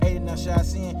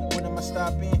shots in. When am I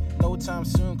stopping? No time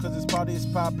soon, cause this party is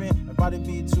popping. Invited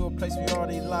me to a place we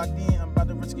already locked in. I'm about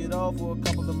to risk it all for a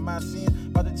couple of my sins.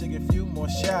 About to take a few more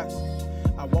shots.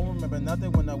 I won't remember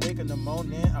nothing when I wake in the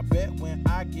morning. I bet when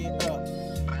I get up,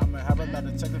 I'ma have a lot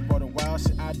of text for the wild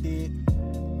shit I did.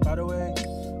 By the way,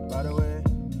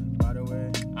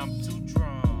 I'm too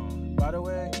drunk. by the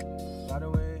way,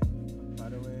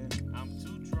 I'm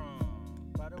too drunk.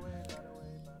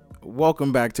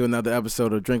 Welcome back to another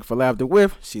episode of Drink for Laughter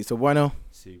with Shisa Bueno,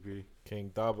 CP.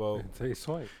 King Thabo. Tay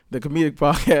Swank. the comedic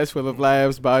podcast full of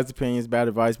laughs, biased opinions, bad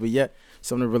advice, but yet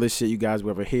some of the realest shit you guys will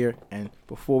ever hear. And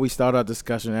before we start our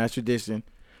discussion, as tradition,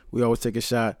 we always take a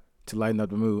shot to lighten up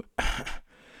the mood.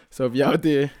 So if y'all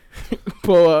did,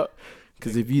 pull up,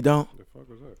 because if you don't, The fuck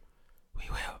was that? we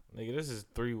will. Nigga, this is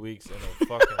 3 weeks in a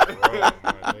fucking row,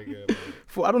 my nigga. Like,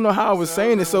 Fool, I don't know how I was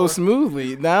saying it so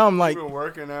smoothly. Now I'm like, You've been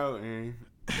working out and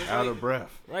out of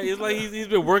breath. right? It's like he's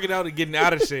been working out and getting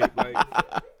out of shape. Like,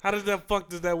 how does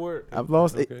that work? I've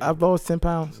lost Okay. I've lost 10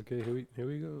 pounds. Okay, here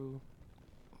we go.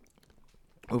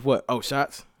 With what? Oh,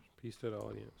 shots? Peace to the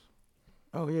audience.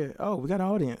 Oh, yeah. Oh, we got an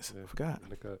audience. Yeah. Forgot. In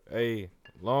the cut. Hey,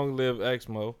 long live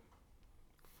Exmo.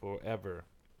 Forever.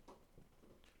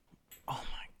 Oh,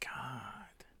 my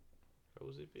God.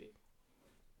 Rosie P.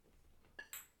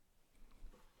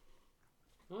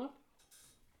 Huh?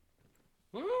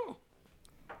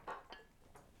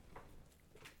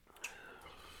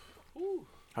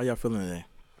 How y'all feeling today?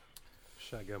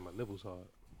 Shot got my nipples hard.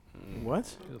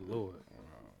 What? Good lord.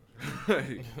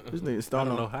 This nigga I starting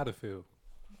don't know off. how to feel.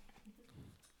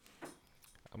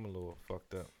 I'm a little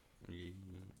fucked up.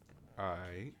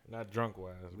 Alright. Not drunk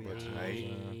wise, but you know what I'm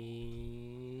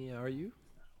saying? Are you?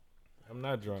 I'm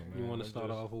not drunk, man. You want to I'm start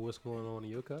just- off with what's going on in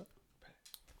your cup?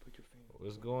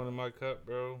 What's going in my cup,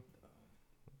 bro?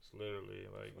 It's literally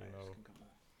like, you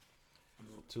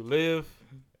know, to live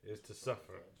is to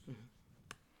suffer.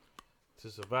 To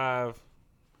survive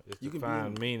is You to can be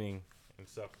find in- meaning in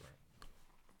suffering.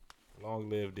 Long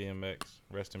live DMX.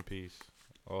 Rest in peace.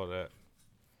 All that.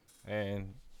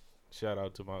 And shout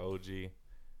out to my OG.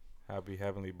 Happy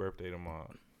heavenly birthday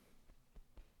tomorrow.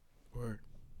 Word.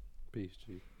 Peace,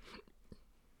 G.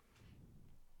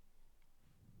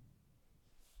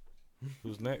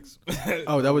 Who's next?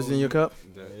 Oh, that was in your cup?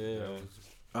 Yeah.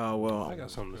 Oh, well. I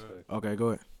got something to say. Okay, go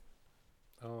ahead.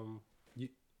 You,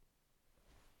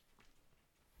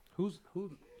 who?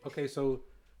 Okay, so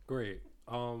great.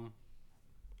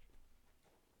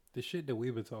 The shit that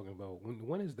we've been talking about.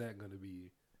 When is that gonna be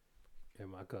in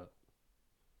my cup?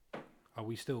 Are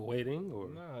we still waiting, or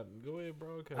Nah, go ahead, bro.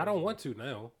 Okay. I don't want to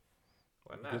now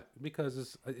Why not?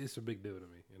 because it's a big deal to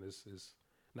me, and it's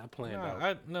not planned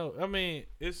out. I mean,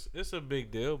 it's a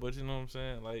big deal, but you know what I'm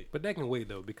saying? Like, But that can wait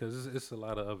though, because it's a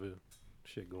lot of other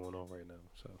shit going on right now.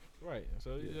 So right.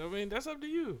 So, Yeah. I mean, that's up to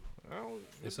you. I don't,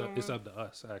 it's don't up to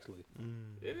us actually.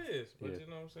 It is, but Yeah. you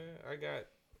know what I'm saying? I got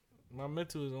my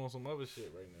mental is on some other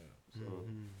shit right now.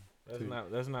 So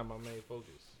that's not my main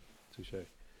focus. Touche.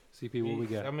 CP, what we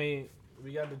got? I mean,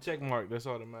 we got the check mark. That's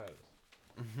all that matters.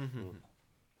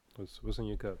 What's in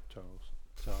your cup,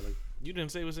 Charlie? You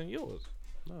didn't say what's in yours.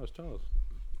 No, it's Charles.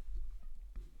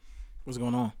 What's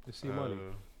going on? It's C money.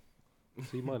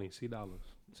 C money. C dollars.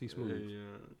 C smooth. Yeah.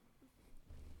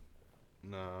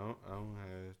 No, I don't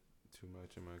have too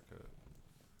much in my cup.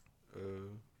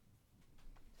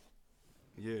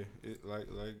 Yeah, it like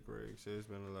Greg said, it's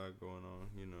been a lot going on.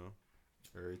 You know,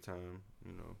 every time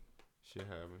shit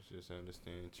happens, just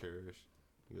understand, cherish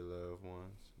your loved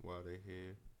ones while they're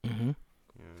here. Mm-hmm.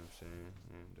 You know what I'm saying?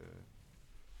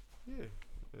 And yeah,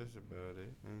 that's about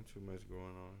it. Ain't too much going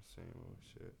on. Same old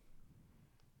shit.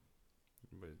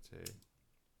 But hey,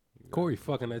 Corey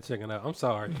fucking that chicken out. I'm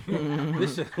sorry.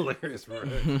 This shit hilarious, bro.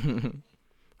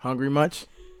 Hungry much?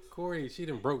 Corey, she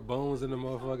done broke bones in the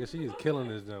motherfucker. She is killing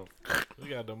this jump. We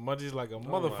got the munchies like a my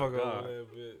motherfucker God. over there.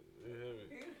 Bitch. You hear me?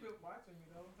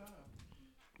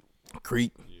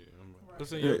 Creep.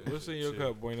 yeah, What's in your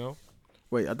cup, Bueno?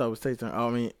 Wait, I thought it was tasting. I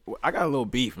mean, I got a little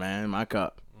beef, man, in my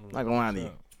cup. Not gonna lie to you.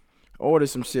 What's up? I ordered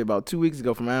some shit about 2 weeks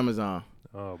ago from Amazon.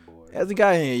 Oh boy. Hasn't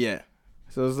got here yet.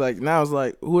 So it's like, now it's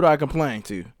like, who do I complain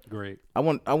to? Great. I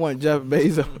want Jeff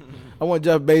Bezos. I want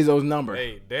Jeff Bezos' number.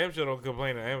 Hey, damn sure don't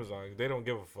complain to Amazon. They don't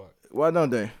give a fuck. Why don't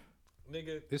they?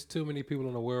 Nigga. There's too many people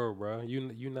in the world, bro.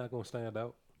 You not gonna stand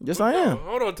out. Yes, I am.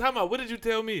 Hold on, time out. What did you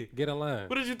tell me? Get in line.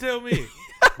 What did you tell me?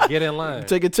 Get in line.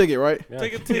 Take a ticket, right? Yeah,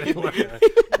 Take a get ticket, in line.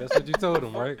 nigga. That's what you told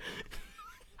him, right?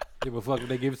 Give a fuck if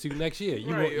they give it to you next year.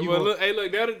 You right. want, you Well, want, look, hey,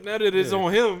 look. Now that it's Yeah.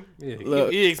 on him, yeah.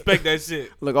 Look. he expect that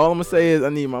shit. Look, all I'm gonna say is I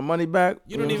need my money back.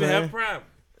 You know don't what even I'm have saying? Prime.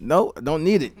 No, I don't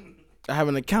need it. I have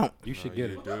an account. You should No,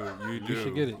 get you it. do. You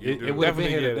should get it. You It do. would have been Definitely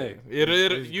here get today.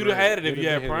 it. You'd have had it if you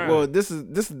had It'd Prime. Well, this is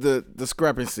the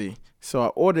discrepancy. So I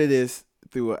ordered this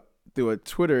through a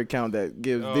Twitter account that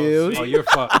gives Oh, deals. Oh, you're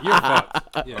fucked. You're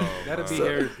fucked. Yeah, that'll be So-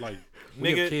 here. Like,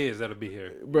 we Nigga- have kids that'll be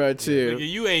here. Bruh, chill. Nigga,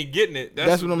 you ain't getting it.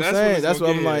 That's what I'm it's saying. That's what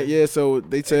gonna I'm get. like. Yeah. So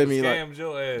they tell me like Scammed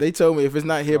your ass. they told me if it's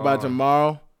not here by Oh.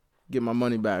 tomorrow, get my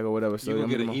money back or whatever. So You I'm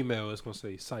gonna get an gonna- email. It's gonna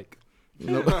say psych.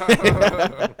 Nope.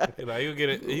 Like, you'll get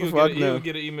it. Fuck You'll no.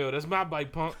 get an email. That's my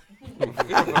bike, punk.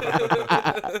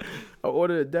 I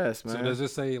ordered a desk, man. So does it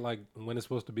say like when it's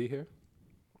supposed to be here?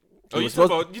 Oh, you was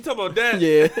talking about that?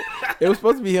 Yeah, it was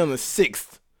supposed to be here on the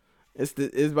 6th.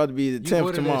 It's about to be the You 10th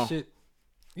ordered tomorrow. that shit.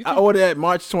 You I ordered that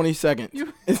March 22nd.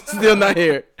 It's still not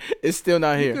here. It's still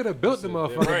not You here. could have built the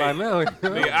motherfucker Right. by now.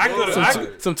 Nigga, I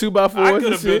could Some 2x4s I and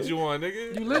could have built shit. you one,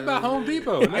 nigga. You live by Home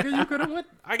Depot, nigga. You could have went.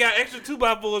 I got extra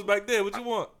 2x4s back there. What you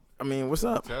want? I mean, what's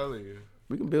up? Telling you.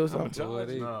 We can build something. Boy,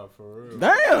 they- Nah, for real.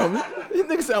 Damn, these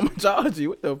niggas say I'm gonna charge you.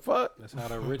 What the fuck? That's how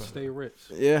the rich stay rich.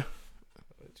 Yeah,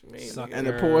 Sucker. and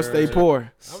the poor stay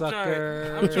poor.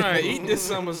 Sucker. I'm trying to eat this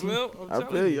summer, Slim. I'm I telling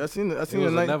feel you. you. I seen It a was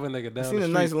nice. another nigga down I seen the a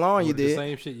nice street lawn you with the did.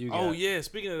 same shit you got. Oh yeah,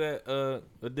 speaking of that,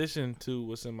 addition to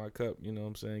what's in my cup, you know what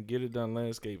I'm saying? Get It Done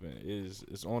Landscaping is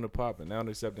on the pop and now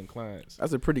they're accepting clients.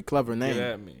 That's a pretty clever Get name.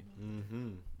 at me. Mm-hmm.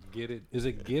 Get it? Is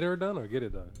it get her done or get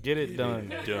it done? Get it done.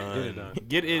 Get it done.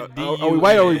 Get it. Are we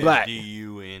white or we black?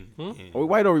 D-U-N. Are we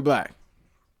white or we black?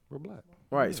 We're black.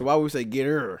 Right. So why would we say get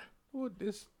her? Well,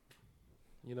 this.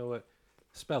 You know what?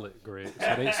 Spell it, Greg.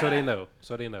 So they know.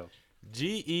 So they know.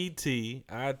 GETITDUNN.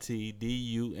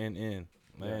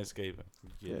 Landscaping.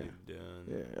 Get Yeah. it done.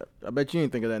 Yeah. I bet you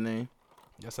didn't think of that name.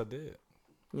 Yes, I did.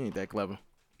 You ain't that clever.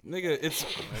 Nigga, it's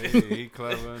Hey, he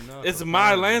clever enough. it's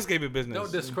my landscaping business.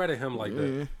 Don't discredit him like that.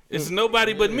 Yeah. It's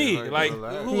nobody but me. like, Like,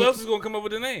 relax. who else is gonna come up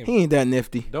with the name? He ain't that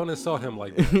nifty. Don't insult him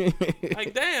like that.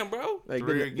 Like, damn, bro. Like,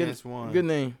 Three good, against good, one. good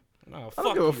name. No, I fuck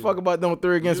don't give a you. fuck about them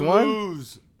 3 against You 1.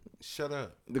 lose. Shut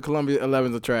up. The Columbia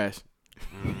 11s are trash.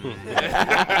 You're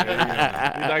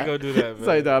not gonna do that, man.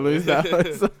 Sorry, dog. Let me stop.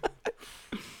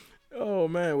 Oh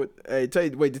man, hey,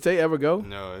 wait, did Tay ever go?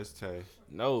 No, it's Tay.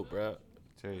 No, bro.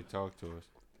 Tay, talk to us.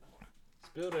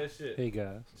 Spill that shit. Hey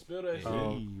guys, Spill that shit.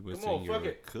 Hey, what's Come on, in your fuck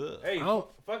it. cup? Hey, I don't-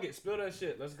 fuck it. Spill that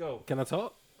shit. Let's go. can I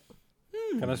talk?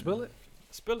 Can I spill it?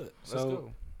 Spill it. Let's So-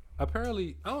 go.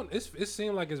 Apparently, I don't. It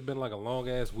seemed like it's been like a long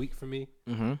ass week for me.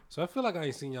 Mm-hmm. So I feel like I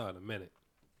ain't seen y'all in a minute.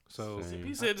 So Same.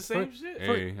 He said the same shit.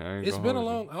 Hey, I ain't it's gonna been a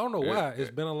hold long. you. I don't know why.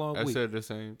 It's been a long I week. said the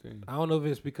same thing. I don't know if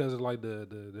it's because of like the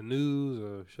news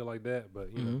or shit like that,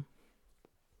 but you know.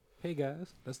 Hey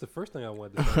guys, that's the first thing I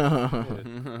wanted to say.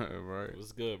 Yeah. Right.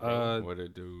 What's good, bro? What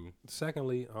it do?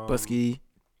 Secondly, Busky.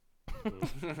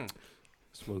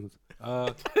 smooth.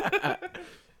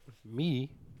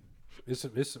 Me, it's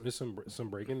some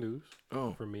breaking news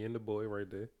Oh, for me and the boy right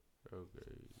there.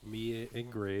 Okay. Me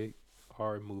and Greg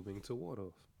are moving to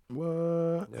Waldorf.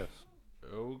 what? Yes,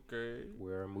 Okay.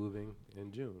 we're moving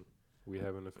in June. We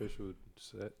have an official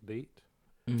set date.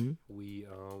 Mm-hmm. We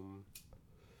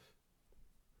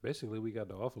basically we got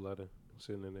the offer letter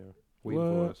sitting in there waiting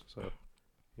for What? us. So,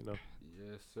 you know,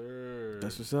 Yes, sir.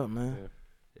 That's what's up, man.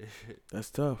 Yeah. That's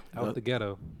tough. out the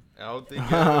ghetto. Out the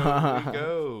ghetto we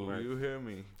go. Right. You hear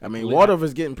me? I mean, Leave- Waldorf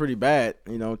is getting pretty bad.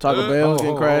 You know, Taco Bell's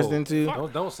getting crashed into.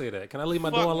 Don't say that. Can I leave my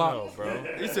Fuck door unlocked? no, bro.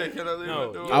 He said, "Can I leave No,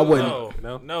 my door?" you- I wouldn't. No,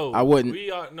 No? no, I wouldn't. We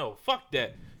are no. Fuck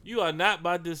that. You are not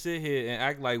about to sit here and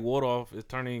act like Waldorf is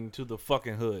turning to the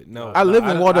fucking hood. No. I live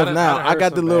in Waldorf I now. done I heard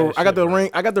got the some little. bad I got shit, the bro. ring.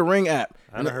 I got the ring app.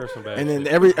 I done heard some bad And then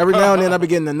shit. every now and then I be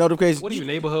getting the notification. What are you,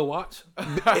 neighborhood watch?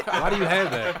 Why do you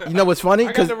have that? You know what's funny?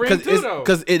 I got the ring too, though.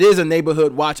 Because it is a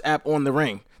neighborhood watch app on the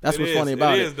ring. That's It what's is. funny It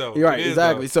about it. is, though. You're right, It is,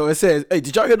 exactly. though. So it says, "Hey,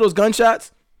 did y'all hear those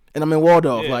gunshots?" And I'm in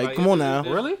Waldorf. Yeah, like, come on now.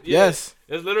 Really? Yeah. Yes.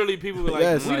 It's literally people like,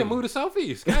 Yes. We like done moved to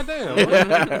Southeast. Goddamn.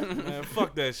 man,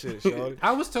 fuck that shit, shorty.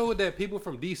 I was told that people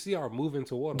from DC are moving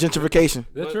to Waldorf. Gentrification. Is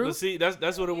that But true? see,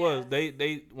 that's what it was.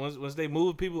 They once they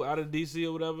moved people out of DC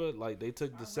or whatever, like they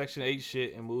took the Section 8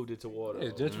 shit and moved it to Waldorf. Yeah,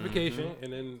 gentrification,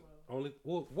 and then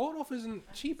Waldorf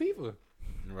isn't cheap either.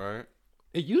 Right.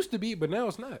 It used to be, but now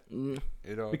it's not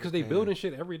It all because they depends. building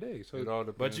shit every day. So It all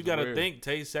depends. But you gotta where. think,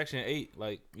 Tay, Section 8,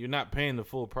 like you're not paying the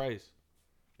full price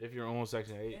if you're on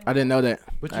Section 8. I didn't know that.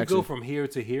 But you actually. go from here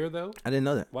to here though. I didn't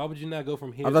know that. Why would you not go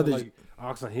from here I to thought they- like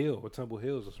Oxon Hill or Temple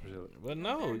Hills or some shit? But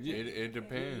no, It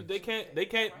depends. they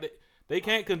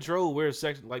can't control where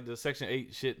the Section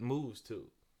 8 shit moves to.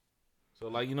 So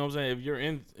like you know what I'm saying, if you're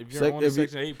on the if you-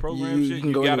 Section 8 program you shit,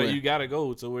 can go anywhere. you gotta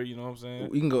go to where you know what I'm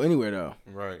saying. You can go anywhere though.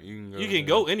 Right. You can go. You can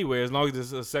go anywhere as long as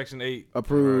it's a Section 8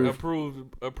 Approved.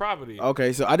 approved property.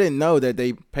 Okay, so I didn't know that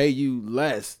they pay you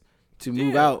less to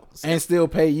move Yeah. out and still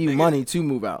pay you money to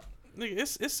move out.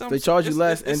 Nigga, it's some. They charge you it's-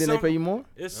 less it's and then they some- pay you more.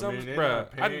 It's I some, mean, they're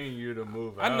bruh. not paying you to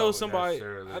move out. I know somebody.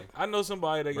 necessarily. I know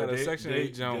somebody that got But a Section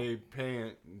 8 jump.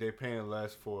 They paying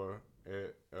less for.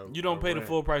 You don't pay the rent.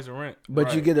 full price of rent.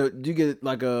 But you Right. get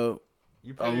like a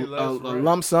You pay less rent.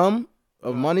 lump sum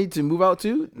of money to move out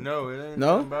to. No, it ain't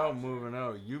No? about moving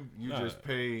out. You Nah. just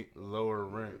pay lower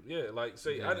rent. Yeah, like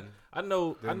say Yeah. I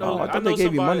know Oh, I thought they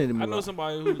gave you money to move I know out.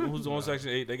 somebody who's on Section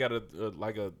 8. They got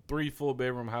like a 3 full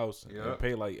bedroom house Yep. and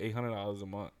pay like $800 a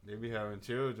month. They be having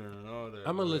children and all that.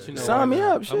 I'm gonna let you know. Sign right me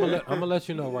now. up, shit. I'm gonna let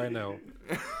you know right now.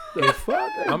 The fuck?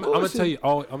 I'm gonna tell you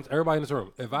all. Everybody in this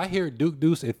room. If I hear Duke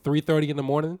Deuce at 3:30 in the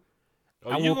morning, Oh,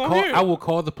 I you will gonna call. hear it. I will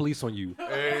call the police on you.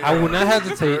 Hey, I will not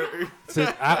hesitate.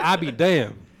 I be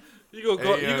damned. You gonna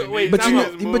go? Hey, You yo, go, wait, But time you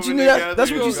out. know, but you knew that.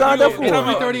 That's what you signed up Hey, for. time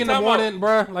out. 3:30 in the Time out. morning,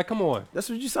 bruh. Like, come on. That's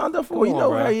what you signed up for. Come You on, know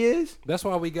bruh. how he is. That's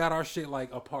why we got our shit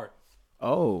like apart.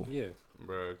 Oh, Yeah.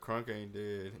 Bro, Crunk ain't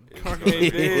dead. It's Crunk gonna ain't be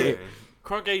dead. fine.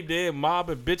 Crunk ain't dead. Mob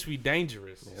and bitch, we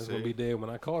dangerous. It's gonna be dead when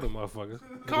I call them motherfuckers.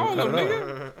 Call Cut him, it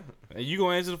nigga. out. And you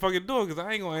gonna answer the fucking door because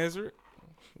I ain't gonna answer it.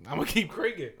 I'm gonna keep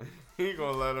cranking. He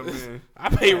gonna let him in. I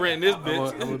pay rent in this I'm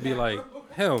bitch. gonna be like,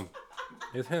 him.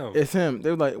 It's him. it's him. They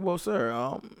were like, "Well, sir,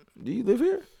 do you live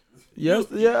here?" Yes,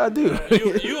 yeah, I do.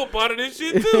 You a part of this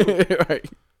shit too. Right.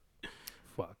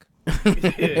 Fuck.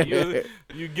 Yeah,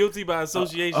 you guilty by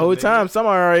association. Whole nigga. time,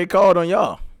 somebody already called on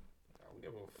y'all. I don't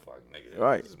give a fuck, nigga.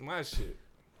 Right. This is my shit.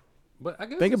 But I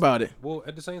guess Think it's- about it. Well,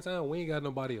 at the same time, we ain't got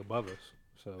nobody above us.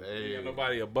 So Ain't got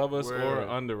nobody above us or Word.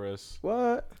 under us.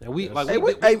 What? and we like Hey,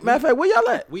 we, hey, matter of fact, where y'all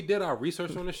at? we did our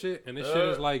research on this shit, and this shit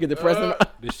is like Get the president.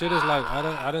 this shit is like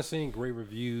I done seen great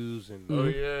reviews and Oh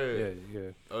yeah. yeah.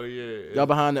 Oh yeah. Y'all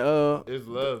behind the It's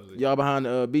lovely. y'all behind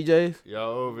the BJ's.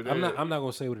 Y'all over there. I'm not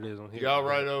gonna say what it is on here. Y'all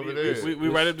right over there. We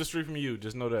right up the street from you.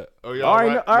 Just know that. Oh I y'all already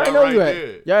right, know, I already y'all know right you at.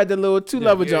 there. Y'all at the little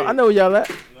 2-level Yeah. jump. I know where y'all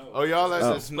at. Oh y'all at Oh.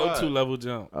 the It's no spot. 2-level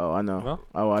jump. Oh, I know. Huh?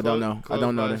 Oh, I don't know. I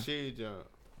don't know that. that. She jump.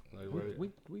 Like right.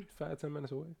 We 5-10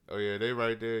 minutes away. Oh yeah, they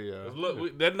right there, y'all.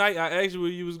 Look, that night I asked you where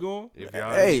you was going. If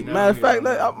y'all Hey, ain't matter of know, fact,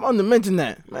 y'all know. I'm on to mention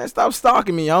that. Man, stop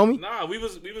stalking me, homie. Nah, we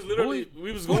was literally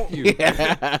we was going You.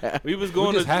 we was We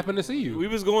going just to happened to see you. we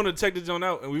was going to check the joint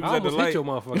out and we was I at the almost light. hit your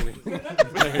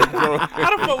motherfucker.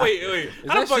 How the fuck? Wait. Is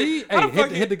How the that fuck? she? How Hey, the fuck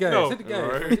hit the gas. No. Hit the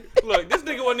gas. Right. Look, this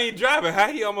nigga wasn't even driving.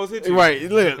 How he almost hit you? Right,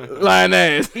 look, lying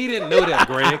ass. He didn't know that,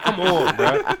 Greg. Come on,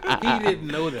 bro. He didn't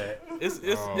know that.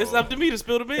 It's up to me to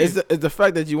spill the beans. It's the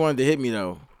fact that you wanted to hit me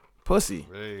though, pussy.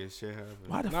 Hey, shit happened.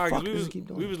 Why the Nah, fuck cause does it keep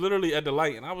doing? we was literally at the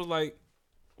light and I was like,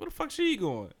 "Where the fuck she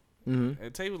going?" Mm-hmm.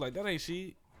 And Tay was like, "That ain't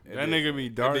she." And That then- nigga be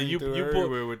and darting then you through you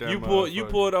everywhere with that you motherfucker.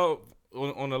 pulled out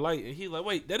on the light and he like,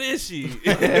 "Wait, that is she."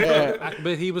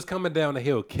 But he was coming down the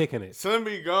hill kicking it. Son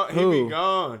be gone. He Who? be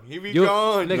gone. He be Your,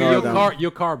 gone. nigga, No, your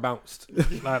no. car bounced.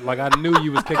 like I knew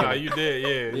you was kicking Nah, it. you did,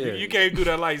 yeah. Yeah. You came through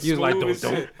that light. You was like, smooth as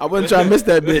don't. shit. I wasn't trying to miss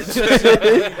that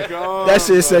bitch. Gone, That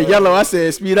shit said bro. yellow. I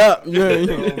said speed up. Yeah,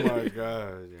 Oh my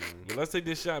god. But let's take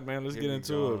this shot, man. Let's Here get we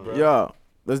into go. it, bro. yeah.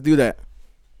 Let's do that.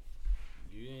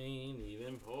 You ain't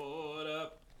even pulled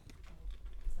up.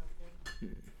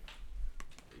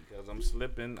 Because I'm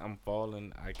slipping, I'm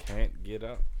falling, I can't get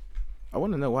up. I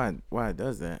want to know why it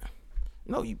does that.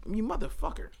 No, you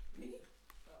motherfucker.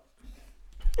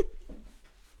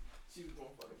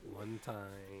 One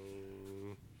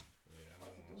time.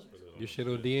 Your shit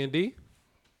on D&D?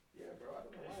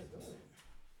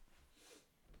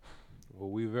 Well,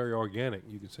 we very organic.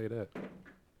 You can say that.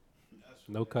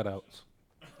 No cutouts.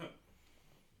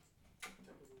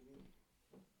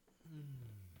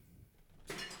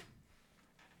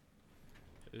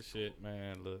 This shit,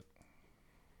 man, look.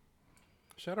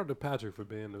 Shout out to Patrick for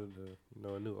being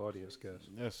a new audience guest.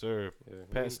 Yes, sir. Yeah,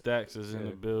 Pat he- Stacks is in yeah,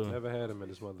 the building. Never had him in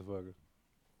this motherfucker.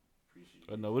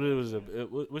 No, what it was?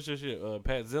 What's your shit?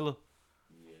 Pat Zilla?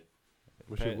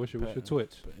 What's your Pat-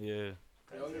 Twitch? Yeah.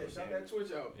 Oh yeah, shout that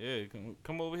Twitch out. Yeah,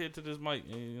 come over here to this mic.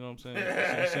 You know what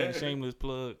I'm saying? Shameless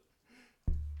plug.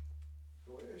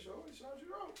 Go ahead, shout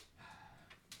you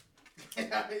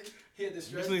out. This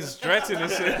nigga's stretching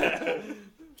and shit.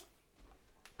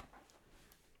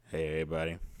 Hey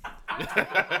everybody.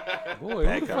 Boy,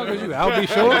 who the fuck is you? Albie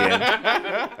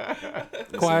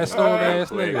Short? Quiet stone ass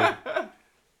nigga.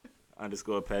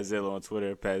 _ Patzilla on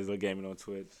Twitter, Patzilla Gaming on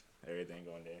Twitch. Everything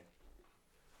going there.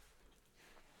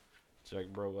 Check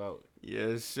bro out.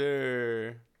 Yes,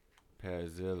 sir.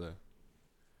 Pazilla.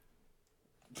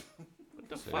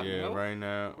 So yeah, right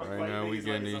now we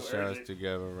getting these shots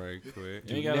together right quick.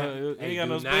 You ain't got no, ain't got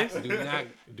no space.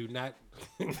 Do not.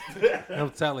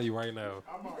 I'm telling you right now.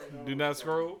 Do not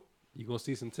scroll. You gonna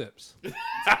see some tips.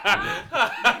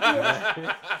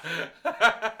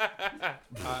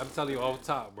 I'm telling you off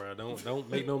top, bro. Don't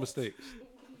make no mistakes.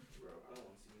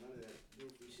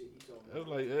 I was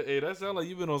like, hey, that sound like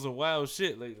you've been on some wild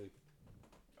shit lately.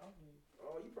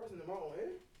 Oh, you pressing them on here?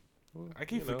 I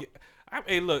keep forget.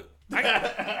 Hey, look,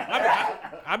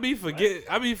 I be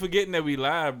forgetting that we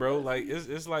live, bro. Like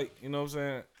it's like, you know what I'm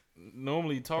saying.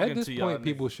 Normally talking At this to y'all, point,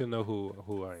 people should know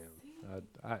who I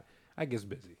am. I get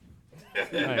busy. I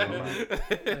ain't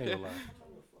gonna lie.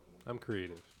 I'm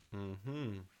creative.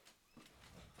 Mm-hmm.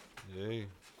 Yeah.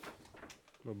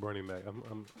 I'm Bernie Mac.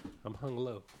 I'm hung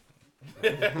low. You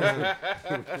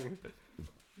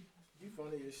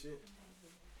funny as shit.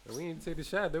 We ain't take the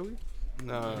shot, do we?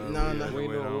 Nah. Nah. Wait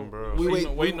on, bro. We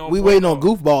waiting on waiting on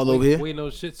goofball over here. We ain't no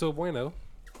shit so bueno.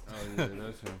 Oh yeah,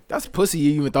 that's him. That's pussy.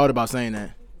 You even thought about saying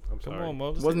that. I'm Come sorry. on, Mo.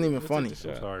 let's Wasn't take- even let's funny. Take the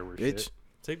I'm shot. sorry, we're Bitch. shit.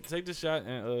 Take the shot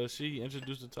and she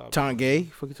introduced the topic. Tom Gay.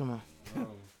 Fuck you talking about.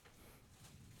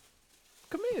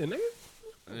 Come here, nigga.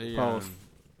 Hey, Pause.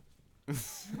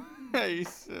 Hey,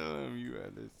 Slim, you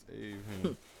had to save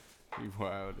him. He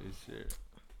wild as shit.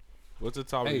 What's the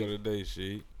topic Hey. of the day,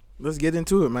 she? Let's get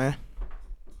into it, man.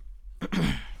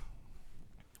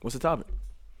 What's the topic?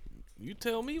 You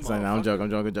tell me, Sorry, no, I'm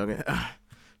joking.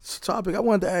 It's a topic I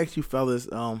wanted to ask you fellas.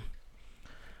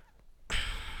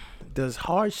 Does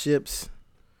hardships?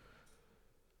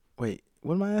 Wait,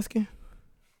 what am I asking?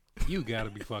 You gotta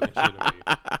be fucking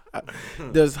shitting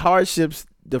me. Does hardships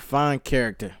define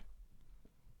character?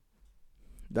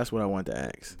 That's what I wanted to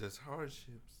ask. There's hardships.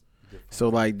 So,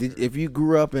 like, if you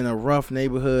grew up in a rough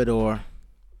neighborhood or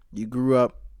you grew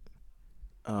up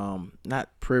not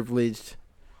privileged,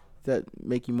 does that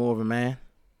make you more of a man?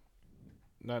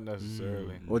 Not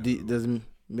necessarily. Or does it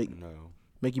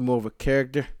make you more of a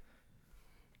character?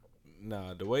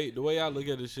 Nah, the way I look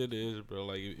at this shit is, bro,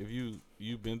 like if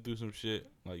you've been through some shit,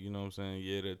 like, you know what I'm saying,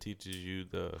 yeah, that teaches you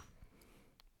the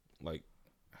like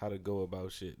how to go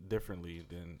about shit differently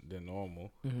than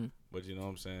normal. Mm-hmm. But you know what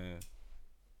I'm saying,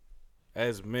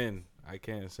 as men, I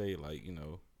can't say, like, you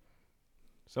know,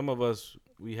 some of us,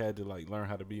 we had to like learn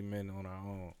how to be men on our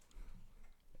own.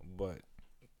 But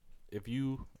if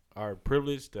you are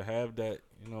privileged to have that,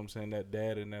 you know what I'm saying, that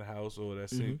dad in that house or that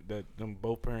that them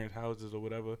both parents' houses or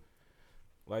whatever,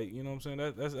 like, you know what I'm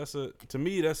saying, that's a, to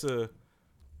me, it's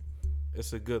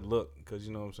a good look, because,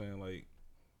 you know what I'm saying, like,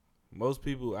 most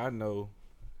people I know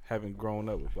haven't grown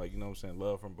up with, like, you know what I'm saying,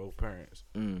 love from both parents.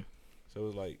 So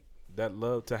it's like that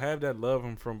love, to have that love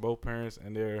from both parents,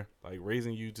 and they're like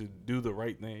raising you to do the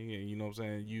right thing, and you know what I'm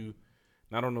saying, you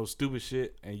not on no stupid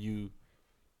shit, and you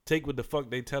take what the fuck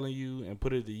they telling you and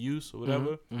put it to use or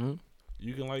whatever.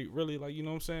 You can, like, really, like, you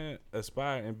know what I'm saying,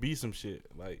 aspire and be some shit.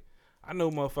 Like, I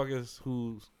know motherfuckers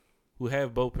who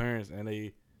have both parents and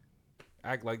they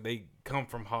act like they come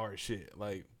from hard shit.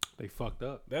 Like, They fucked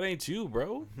up. that ain't you,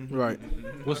 bro. Right.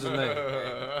 What's his name?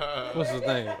 What's his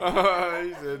name?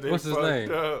 He said they What's his fucked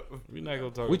name? up. We not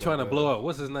gonna talk. We about trying to that. blow up.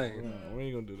 What's his name? Nah, we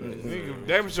ain't gonna do that. We ain't gonna,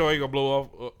 damn sure ain't gonna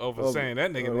blow off of saying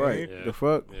that nigga Right. name. Yeah. The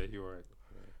fuck? Yeah, you right.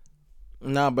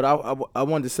 Nah, but I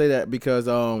wanted to say that because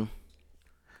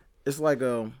it's like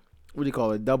what do you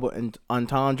call it? Double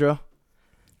entendre.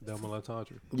 Double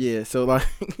entendre. Yeah. So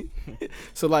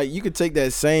like, you could take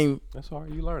that same. That's all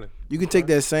right. You learning. You can take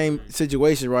that same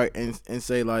situation, right, and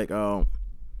say like, hold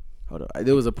on,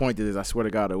 there was a point to this. I swear to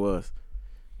God, it was.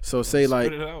 So say like,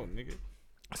 Spit it out, nigga.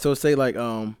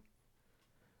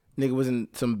 nigga was in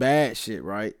some bad shit,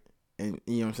 right, and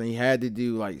you know what I'm saying, he had to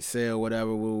do like sell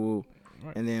whatever,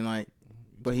 Right. and then like,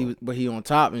 but he on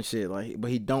top and shit, like,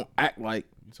 but he don't act like.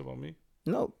 You talking about me?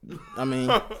 No, I mean,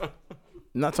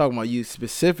 not talking about you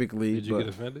specifically. Did you but get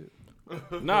offended?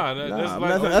 Nah, that's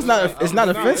not. It's not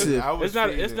offensive.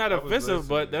 It's not offensive,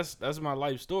 but that's my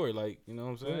life story. Like, you know what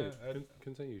I'm Go saying? ahead.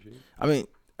 Continue, G. I mean,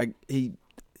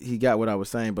 he got what I was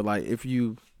saying, but like, if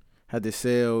you had to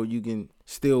sell, you can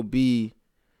still be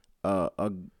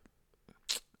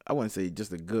I wouldn't say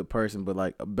just a good person, but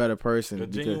like a better person. A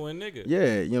genuine nigga.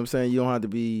 Yeah, you know what I'm saying? You don't have to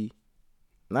be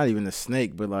not even a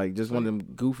snake, but like just one of them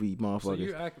goofy So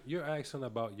motherfuckers. you're asking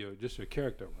about your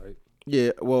character, right?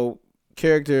 Yeah, well,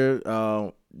 character,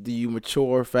 do you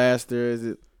mature faster? Is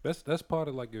it That's part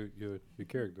of like your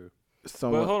character.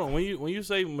 somewhat? But hold on, when you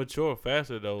say mature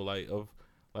faster though,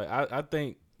 I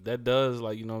think that does,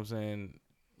 like, you know what I'm saying,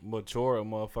 mature a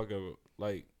motherfucker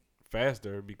like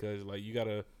faster, because like you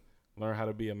gotta learn how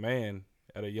to be a man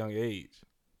at a young age.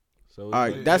 So it's All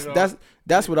right, like, that's you know,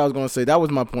 that's what I was gonna say. That was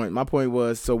my point. My point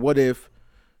was, so what if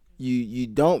you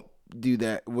don't do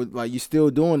that. With like you still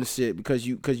doing the shit because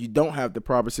you don't have the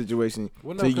proper situation.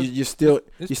 Well, So no, 'cause you're still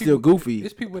it's still people- goofy.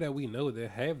 It's people that we know that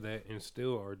have that and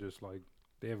still are just like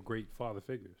they have great father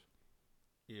figures.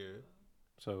 Yeah.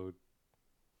 So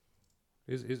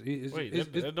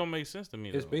Wait, that don't make sense to me.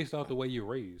 it's though. based off the way you're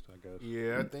raised, I guess.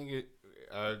 Yeah, I think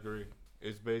I agree.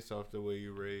 It's based off the way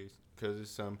you're raised. Because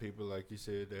it's some people, like you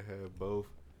said, that have both.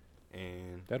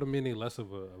 And That don't mean any less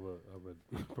of a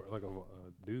like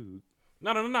a dude.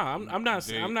 No. I'm not.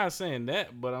 They- I'm not saying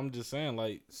that, but I'm just saying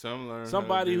like some learn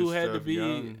somebody how to do who had to stuff be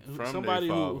young from somebody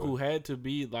their who father. had to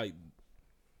be like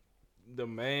the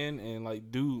man and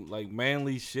like do like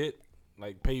manly shit,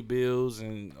 like pay bills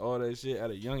and all that shit at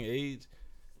a young age.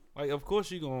 Like, of course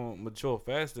you gonna mature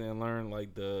faster and learn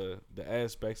like the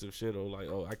aspects of shit, or like,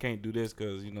 oh, I can't do this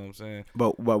because you know what I'm saying.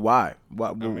 But why?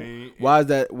 Why mean, why is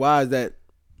that? Why is that?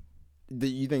 Do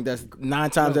you think that's 9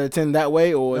 times out of 10 that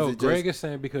way, or No, is it Greg just? is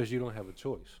saying because you don't have a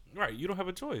choice. Right, you don't have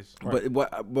a choice. But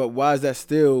why is that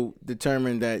still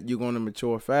determined that you're going to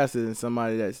mature faster than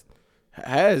somebody that's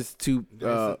has two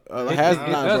has it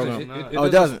not doesn't. broken? It Oh,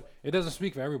 it doesn't. It doesn't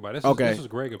speak for everybody. Okay. This is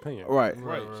Greg's opinion. Right.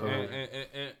 Right. Right.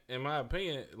 And in my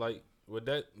opinion, like with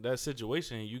that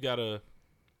situation, you gotta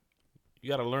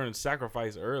learn to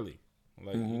sacrifice early.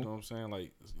 Like you know what I'm saying?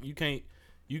 Like you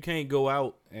can't go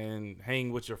out and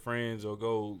hang with your friends or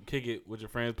go kick it with your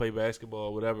friends, play basketball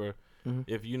or whatever.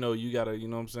 If you know you gotta, you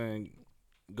know what I'm saying,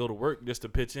 go to work just to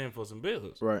pitch in for some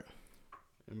bills. Right.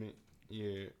 I mean,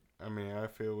 yeah. I mean, I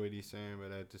feel what he's saying,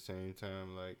 but at the same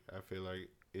time, like, I feel like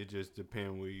it just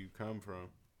depends where you come from.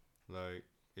 Like,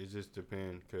 it just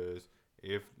depends, because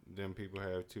if them people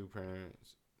have two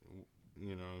parents,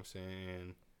 you know what I'm saying,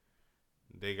 and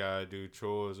they got to do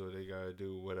chores or they got to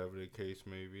do whatever the case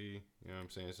may be, you know what I'm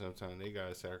saying, sometimes they got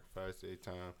to sacrifice their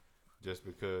time just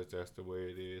because that's the way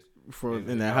it is. For In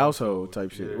in the that household household,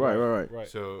 type shit. yeah. Right. Right.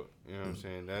 So, you know what I'm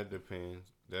saying, that depends.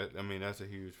 I mean, that's a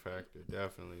huge factor,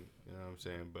 definitely. You know what I'm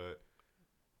saying? But,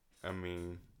 I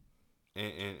mean,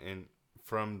 and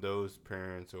from those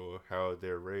parents or how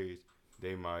they're raised,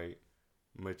 they might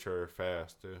mature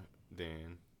faster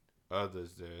than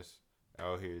others that's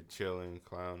out here chilling,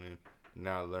 clowning,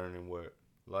 not learning what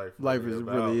life Life really is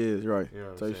about. really is right. You know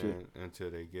what I'm Type saying? shit. Until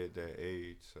they get that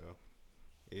age. So,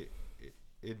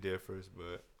 it differs,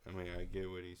 but, I mean, I get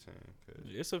what he's saying. 'Cause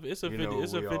It's a You know,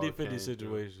 50 we all 50 came through.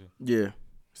 situation. Yeah.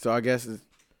 So I guess it's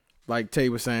like Tay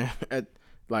was saying, at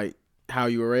like how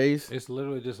you were raised. It's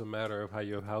literally just a matter of how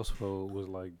your household was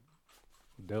like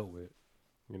dealt with,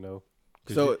 you know.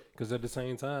 So Because at the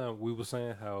same time, we were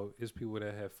saying how it's people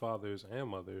that have fathers and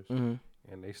mothers, mhm.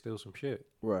 and they steal some shit.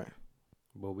 Right.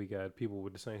 But we got people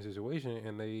with the same situation,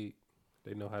 and they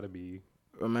know how to be.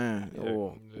 A man Yeah.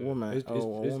 or a woman. It's- A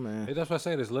woman. That's what I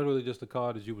said. It's literally just the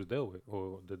card that you was dealt with,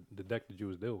 or the deck that you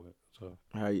was dealt with. So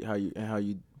How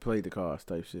you play the cards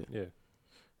type shit. yeah,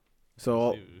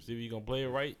 So See if you gonna play it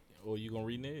right or you gonna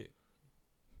renege.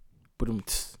 but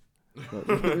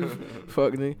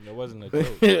fuck me. That wasn't a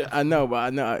joke. I know, but I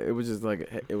know it was just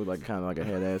like it was like kind of like a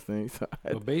head ass thing. So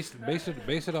but base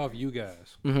it off you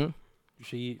guys.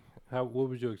 What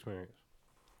was your experience?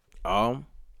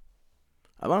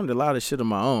 I learned a lot of shit on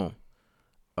my own.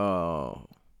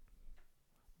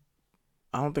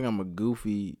 I don't think I'm a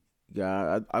goofy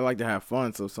guy. I like to have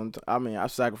fun, so sometimes I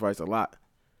sacrifice a lot.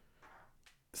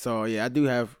 So yeah, I do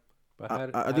have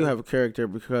But I do have a character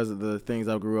because of the things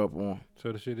I grew up on.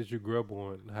 So the shit that you grew up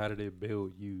on, how did it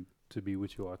build you to be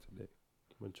what you are today,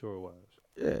 mature wise?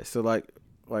 Yeah, so like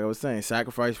I was saying,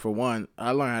 sacrifice for one.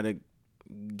 I learned how to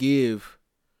give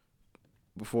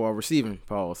before receiving.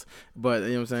 Pause. But you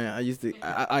know what I'm saying. I used to.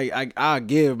 I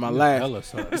give my last. Hella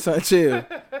son. Son, chill.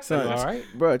 Son, All right.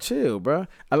 bro, chill, bro.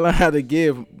 I learned how to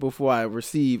give before I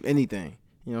receive anything.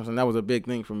 You know what I'm saying. That was a big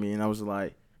thing for me, and I was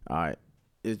like, all right,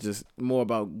 it's just more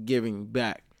about giving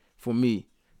back for me.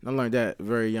 And I learned that at a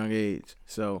very young age.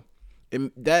 So,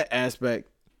 in that aspect,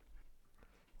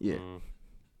 yeah,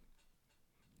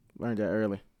 learned that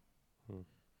early.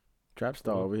 Trap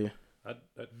star over here. What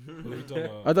are you talking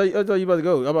about? I thought you about to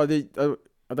go.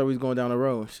 I thought we was going down the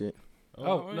road and shit.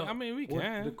 Oh, no. I mean, we Well,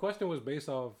 can. the question was based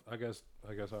off, I guess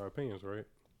our opinions, right?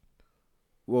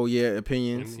 Well, yeah,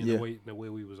 opinions. In Yeah, the way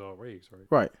we was all raised, right?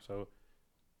 right. So,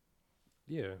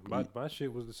 yeah, my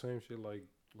shit was the same shit like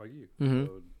you. Mhm.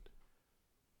 So,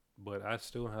 but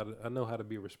I know how to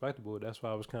be respectable. That's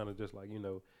why I was kind of just like,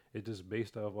 it's just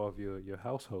based off your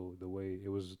household, the way it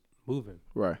was moving.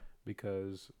 Right.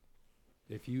 Because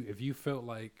if you felt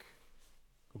like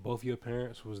both your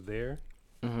parents was there,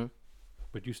 Mm-hmm.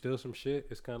 but you steal some shit,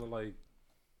 it's kind of like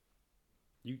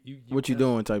What you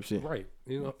doing type shit. Right.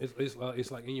 You know,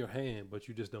 it's like in your hand, but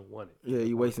you just don't want it. Yeah,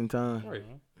 you wasting time. Right.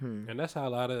 Hmm. And that's how a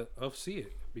lot of see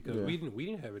it because Yeah. we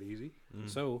didn't have it easy.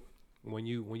 So when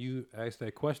you ask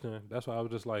that question, that's why I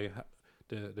was just like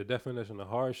the definition of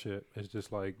hardship is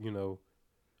just like, you know,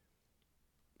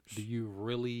 do you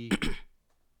really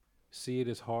see it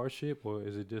as hardship, or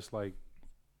is it just like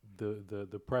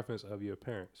the preference of your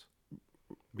parents?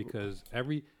 Because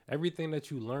everything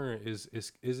that you learn is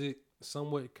it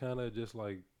somewhat kind of just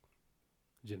like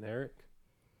generic?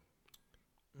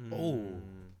 Oh,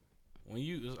 when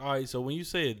you all right, so when you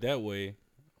say it that way,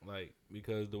 like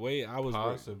because the way I was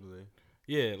Possibly.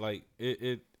 yeah, like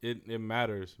it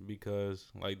matters because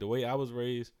like the way I was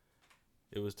raised,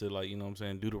 it was to like, you know what I'm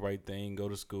saying, do the right thing, go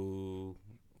to school,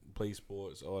 play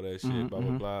sports, all that shit, blah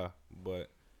blah blah. But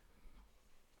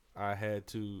I had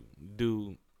to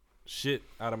do shit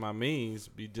out of my means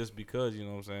just because, you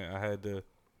know what I'm saying, I had to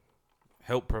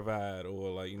help provide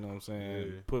or like, you know what I'm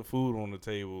saying, put food on the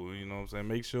table, you know what I'm saying,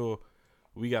 make sure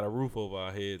we got a roof over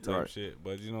our head type shit.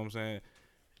 But you know what I'm saying,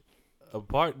 a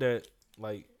part that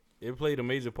like it played a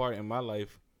major part in my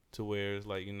life to where it's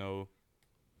like, you know,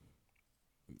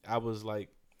 I was like,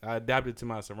 I adapted to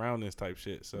my surroundings type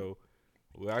shit. So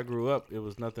where I grew up, it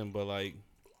was nothing but like,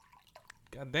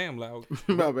 goddamn loud.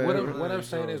 My bad. What I'm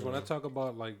saying is when I talk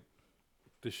about like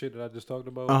the shit that I just talked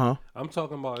about, Uh-huh. I'm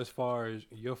talking about as far as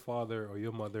your father or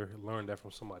your mother learned that from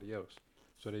somebody else,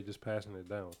 so they just passing it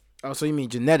down. Oh, so you mean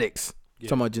genetics? Yeah.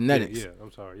 Talking about genetics. Yeah,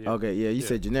 I'm sorry. Yeah. Okay, yeah, you Yeah.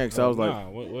 said genetics. I was like, nah,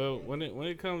 well, when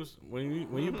it comes when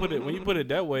you put it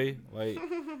that way, like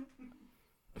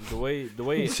the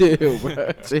way chill,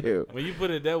 bro, chill. when you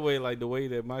put it that way, like the way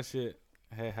that my shit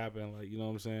had happened, like, you know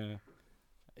what I'm saying.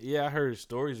 Yeah, I heard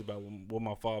stories about what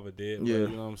my father did. Yeah. But,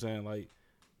 you know what I'm saying, like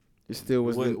It still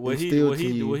was what instilled to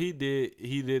you. he did,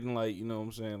 he didn't, like, you know what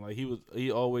I'm saying, like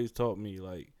he always taught me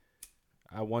like,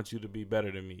 I want you to be better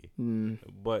than me. Mm.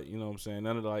 But you know what I'm saying,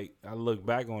 none of like, I look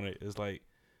back on it, it's like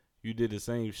you did the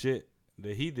same shit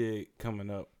that he did coming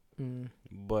up,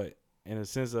 but in a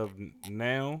sense of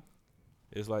now,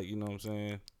 it's like, you know what I'm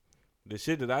saying, the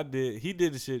shit that I did, he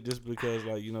did the shit just because,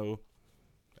 like, you know,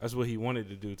 that's what he wanted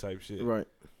to do type shit. Right.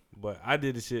 But I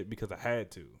did the shit because I had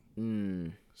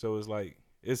to. So it's like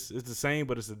it's the same,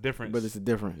 but it's a difference. But it's a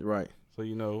difference, right? So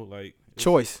you know, like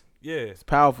Choice. Yeah, It's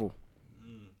powerful.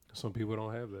 Some people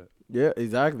don't have that. Yeah,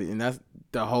 exactly, and that's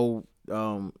the whole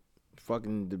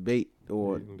fucking debate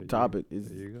or topic is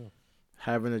There you go.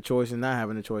 having a choice and not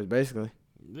having a choice, basically.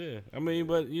 yeah. I mean,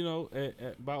 but you know,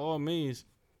 by all means,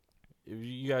 if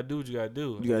you gotta do what you gotta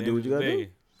do. You gotta at the do end what of you the gotta day.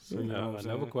 So you know Now, what I'm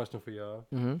another saying? question for y'all: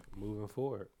 Mm-hmm. moving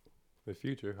forward, the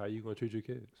future, how you gonna treat your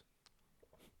kids?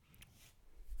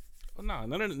 Well, nah,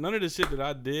 none of the shit that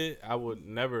I did, I would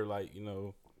never, like, you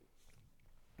know,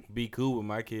 be cool with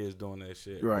my kids doing that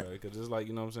shit. Right. Because it's like,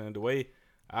 you know what I'm saying, the way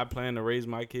I plan to raise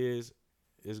my kids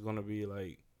is gonna be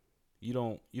like, you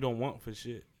don't want for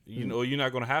shit. You know, you're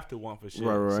not gonna have to want for shit.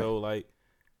 Right. So like,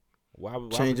 why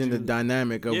Changing would the you,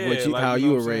 dynamic of yeah, what you, like, how you you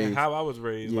know were what I'm saying, raised. how I was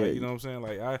raised. Yeah. Like, you know what I'm saying,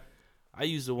 like I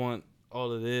used to want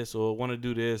all of this or want to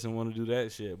do this and want to do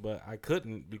that shit, but I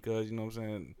couldn't because, you know what I'm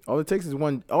saying. All it takes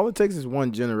is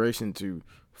one generation to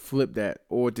flip that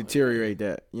or deteriorate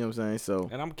that. You know what I'm saying? So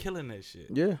And I'm killing that shit.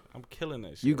 yeah, I'm killing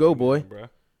that shit. You go, right boy. now, bruh.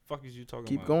 Fuck is you talking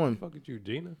keep about? going. Fuck at you,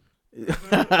 Gina.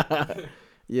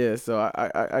 Yeah, so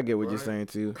I get what you're Right. saying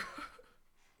too.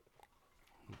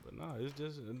 But no, it's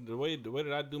just the way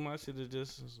that I do my shit is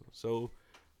just so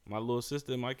my little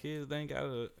sister and my kids, they ain't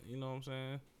gotta, you know what I'm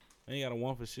saying, they ain't gotta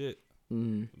want for shit.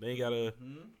 Mm. They ain't gotta.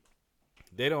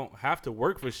 They don't have to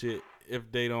work for shit if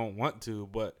they don't want to.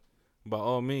 But by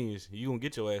all means, you gonna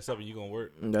get your ass up and you gonna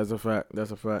work. That's a fact.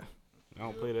 That's a fact. I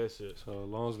don't play that shit. So as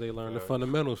long as they learn the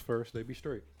fundamentals first, they be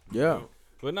straight. Yeah.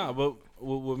 But nah, but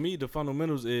with me, the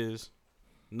fundamentals is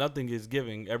nothing is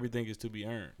giving, everything is to be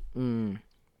earned. Mm.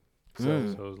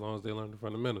 So as long as they learn the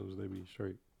fundamentals, they be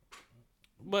straight.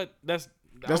 But that's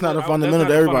not a fundamental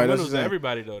to everybody. That's Fundamentals what to I'm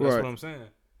everybody though. That's Right. what I'm saying.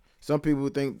 Some people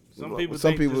think Some people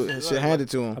some think people this is- should hand it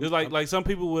to them. It's like some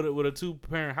people with a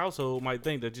 2-parent household might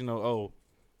think that, you know, oh,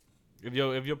 if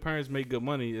your parents make good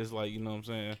money, it's like, you know what I'm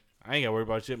saying, I ain't gotta worry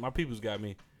about shit. My people's got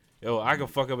me. Yo, I can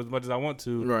fuck up as much as I want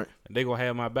to, Right. and they gonna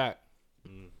have my back.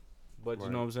 But you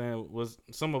Right. know what I'm saying, was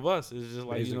some of us is just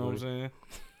like, you know what I'm saying.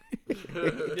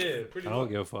 Yeah, pretty I don't much.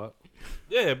 give a fuck.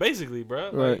 Yeah, basically,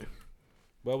 bro. Right. Like,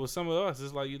 but with some of us,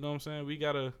 it's like, you know what I'm saying, we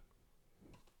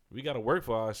gotta work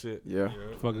for our shit. Yeah.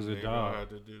 Fuck is a They job. gonna have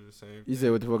to do the same. You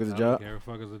said what the fuck is a I job? don't care.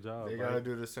 Fuck is a job. They bro. gotta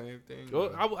do the same thing.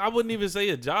 Well, I wouldn't even say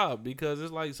a job because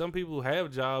it's like some people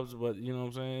have jobs, but you know what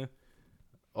I'm saying,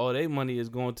 all their money is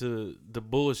going to the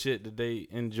bullshit that they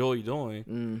enjoy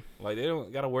doing. Like they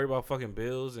don't gotta worry about fucking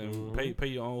bills and pay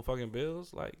your own fucking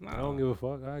bills. Like nah. I don't give a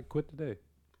fuck. I quit today.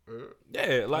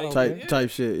 Yeah, like Type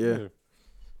shit. Yeah.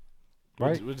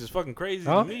 Right? Which is fucking crazy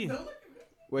Huh? to me.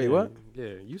 Wait, what?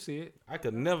 Yeah, you see it. I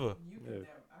could never. Yeah.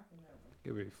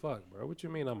 Give a fuck, bro. What you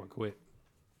mean I'm gonna quit?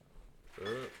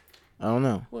 I don't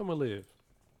know. Where am I live?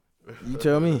 You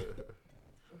tell me.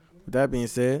 With that being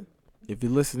said, if you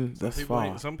listen thus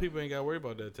far, Some people ain't gotta worry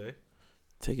about that, Tay.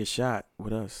 take a shot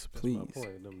with us, That's please. my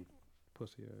point. Them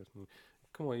pussy ass.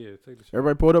 Come on, yeah, take the shot.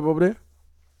 Everybody pulled up over there?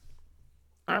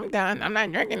 I'm done. I'm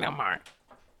not drinking no more.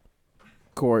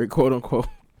 Corey, quote unquote.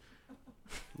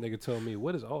 Nigga told me,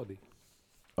 what is Aldi?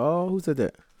 Oh, who said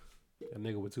that? A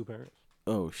nigga with 2 parents.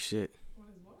 Oh, shit.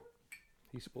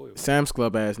 He's spoiled. Sam's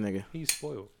Club ass nigga. He's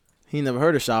spoiled. He never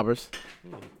heard of Shoppers.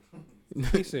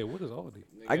 He said, what is Aldi?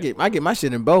 I get my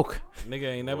shit in bulk. Nigga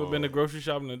ain't never been to grocery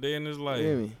shopping a day in his life. You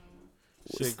hear me?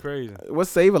 Shit crazy.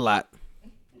 What's Save a Lot?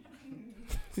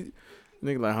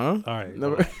 Nigga like, huh? All right,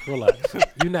 Never- relax.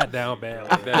 You not down bad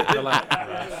like that. Relax.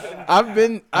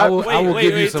 I will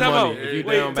give you some time money out. if you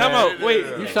Wait, down time bad. out. Wait,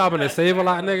 You shopping at Save a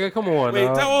Lot, nigga? Come on, wait,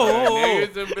 now.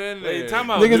 Niggas done been there. Wait, time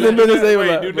out. Niggas done been to Save a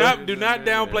Lot, Do not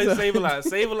downplay Save a Lot.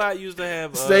 Save a Lot used to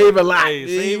have Save a Lot. Hey,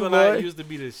 Yeah, Save a boy. Lot used to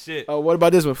be the shit. Oh, what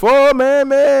about this one? 4 man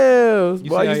meals.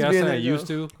 You Boy, see I how used to y'all be in saying there. used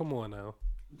to? Come on now.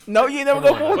 No, you ain't never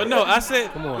Come go on. for But no, I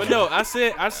said. Come on. But no, I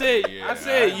said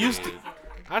used to.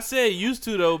 I said used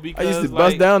to though I because used to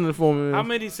bust like, down in the 4 man. How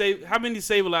many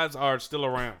Save a Lots are still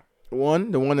around? The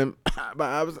one in.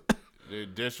 I was. The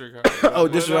district. Oh,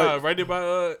 this Nah, right. right there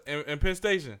by in Penn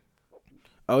Station.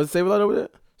 I was Save a Lot over there.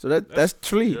 So that's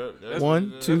Tree. Yep, that's- 1,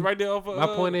 That's 2. right there off of. My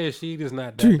point is, she just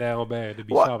not Gee. that down bad to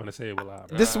be What? shopping at Save a Lot.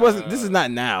 Bro. This is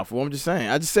not now. For I'm just saying.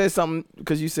 I just said something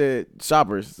because you said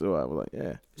Shoppers, so I was like,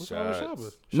 yeah. What's wrong with Shots.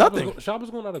 Shoppers? Nothing. Shoppers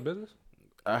going out of business.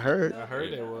 I heard. I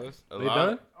heard there was. They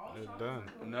done? They're done.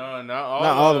 No, not all.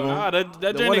 Not all of them. Nah, that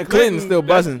The joint one in in Clinton's still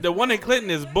buzzing. The one in Clinton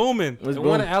is booming. Let's The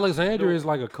one boom. in Alexandria is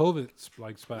like a COVID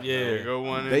like spot. Yeah. There go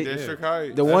one in They- District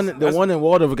Heights. The one in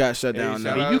Waldorf got shut Hey, down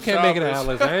shout now. If you out can't make it in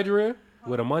Shoppers. Alexandria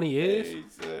where the money is, He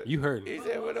said- you heard He me.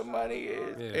 said where the money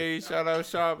is. Yeah. Hey, shout out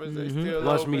Shoppers. They still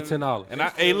Lunch open. me $10. And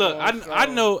hey, look, I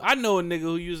know a nigga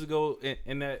who used to go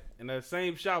in that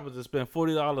same Shoppers to spend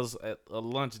 $40 at a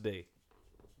lunch day.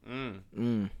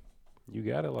 You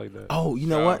got it like that. Oh, you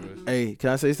know what? Shoppers. Hey, can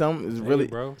I say something? It's Hey, really.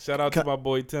 bro. Shout out to my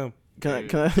boy Tim.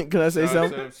 Can I say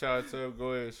something? Shots up. Go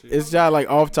ahead. Shit. It's just like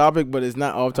off topic, but it's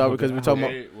not off topic because we're talking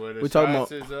about. Hey, well, the we talking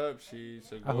shots about- is up.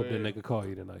 So I hope that go ahead. nigga call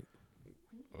you tonight.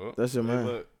 Oh, That's your man.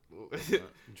 Look,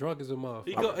 Drunk as a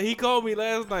motherfucker. he called me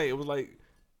last night. It was like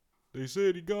they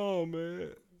said he gone, man.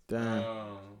 Damn.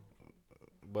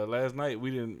 But last night we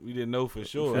didn't know for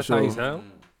sure. That's sure. how he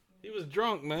sound? He was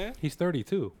drunk, man. He's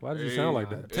 32. Why does he sound like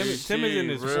that? Tim is in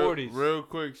his 40s. Real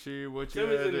quick, she what you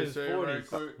Tim is had in to his say 40s. right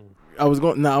quick? I was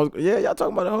going. No, yeah, y'all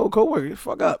talking about the whole coworker.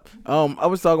 Fuck up. I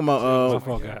was talking My about.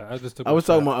 fault, guy. I just took I my was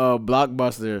talking shot. about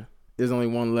Blockbuster. There's only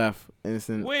one left,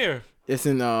 and Where? it's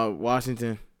in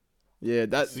Washington. Yeah,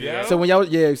 that's Seattle? so when y'all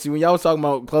when y'all was talking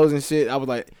about closing shit, I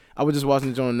was just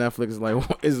watching it on Netflix. It's like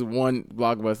is one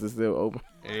Blockbuster still open?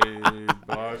 Hey,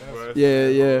 Blockbuster.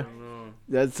 Yeah.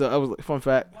 That's I was like, fun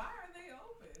fact.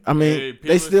 I mean, Hey, people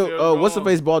they still. still What's the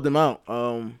going. face bought them out?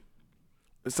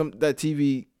 That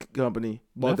TV company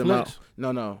bought them out.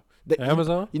 Netflix? No. They-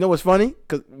 Amazon? You know what's funny?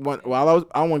 Because while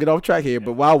I don't want to get off track here,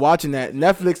 but while watching that,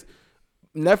 Netflix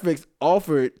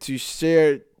offered to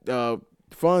share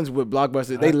funds with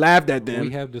Blockbuster. They laughed at them.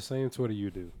 We have the same Twitter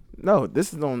you do. No,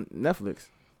 this is on Netflix.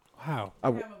 How?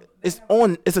 It's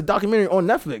a documentary on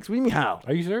Netflix. What do you mean how?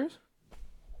 Are you serious?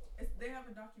 They have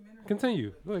a documentary.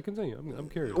 Continue. Go ahead, continue. I'm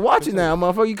curious. Watch it now,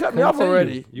 motherfucker. You cut me off Continue.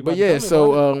 already. You But about to yeah,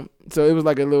 tell me so it was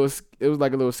like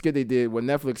a little skit they did when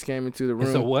Netflix came into the room.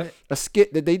 It's a what? A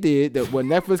skit that they did that when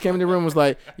Netflix came in the room was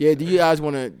like, yeah, do you guys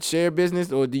want to share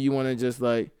business or do you want to just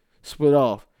like split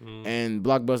off? And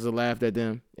Blockbuster laughed at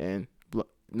them and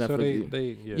Netflix. So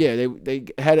didn't. they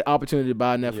had an opportunity to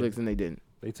buy Netflix and they didn't.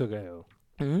 They took a L.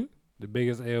 Mm-hmm. The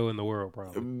biggest L in the world,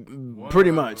 probably.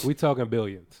 Pretty much. We talking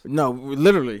billions. No,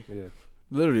 literally, Yeah.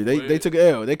 they took an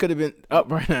L. They could have been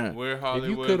up right now. Where If Hollywood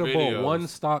you could have bought Videos. one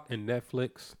stock in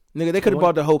Netflix, Nigga, they could have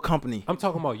bought the whole company. I'm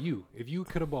talking about you. If you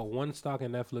could have bought one stock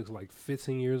in Netflix like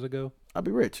 15 years ago, I'd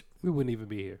be rich. we wouldn't even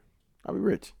be here. I'd be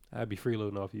rich. I'd be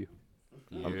freeloading off you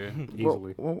Yeah.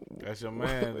 easily. Well, That's your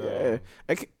man. yeah.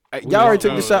 though. Y'all already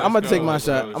took the Let's shot. go, I'm about to let's take go, my let's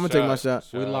shot. go. I'm gonna take my shot.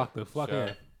 We locked the fuck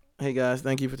in. Hey guys,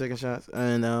 thank you for taking shots.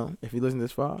 And if you listen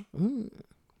this far,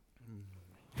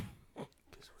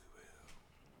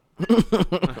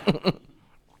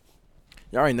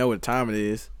 y'all already know what time it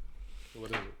is. What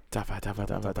is it? Top five, top five,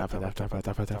 top five, top five, top five,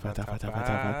 top five, top five, top five, top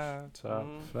five, top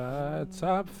five.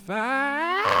 Top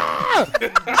 5.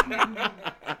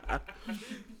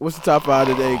 What's the top five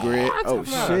today, Greg? Oh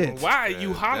shit. Why are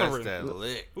you hollering? That's that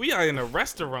lick. We are in a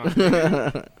restaurant.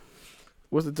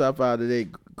 What's the top five today,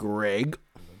 Greg?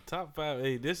 Top 5.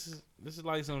 Hey, this is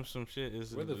like some shit.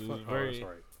 It's Where the fuck? very.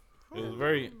 Sorry. It's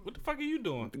very. What the fuck are you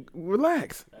doing?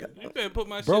 Relax. You better put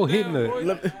my Bro, shit hitting down, the- boy.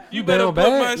 Let, You been better on put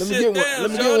bad? my let me shit get down. one.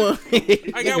 Let me shorty. get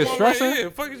one. I got Nigga one stressing? right here.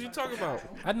 Fuck is you talking about?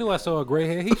 I knew I saw a gray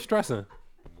hair. He's stressing.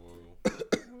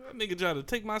 That nigga trying to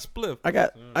take my spliff. I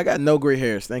got no gray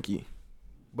hairs. Thank you.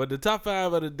 But the top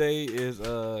 5 of the day is it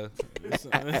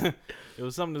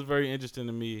was something that's very interesting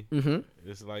to me. Mm-hmm.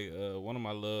 It's like one of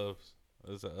my loves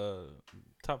is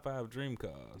top 5 dream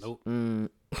cars. Nope.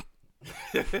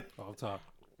 Off top.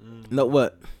 No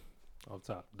what? Off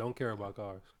top. Don't care about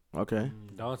cars. Okay.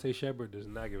 Dante Shepard does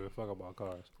not give a fuck about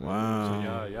cars. Wow.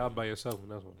 So y'all by yourself on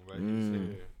this one. Like you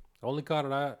said. Only car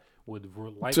that I would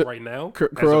like T- right now, as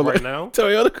Corolla. of right now,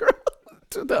 Toyota Corolla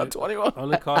 2021.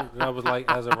 only car that I was like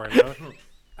as of right now.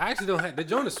 I actually don't have the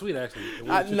joint is sweet actually.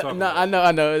 What you talking about? I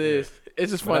know it is.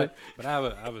 It's just funny. But I have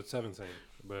a 17.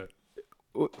 But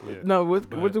yeah. No,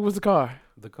 But- what's the car?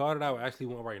 the car that I would actually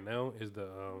want right now is the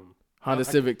Honda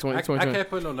Civic 2020. I can't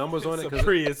put no numbers on it It's a because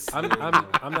Prius.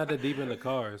 I'm not that deep in the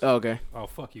cars. Oh, okay. Oh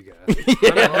fuck you guys.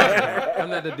 I'm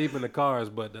not that deep in the cars,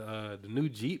 but the new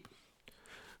Jeep.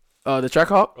 The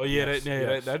Trackhawk. Oh yeah,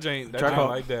 Yes. that ain't Trackhawk.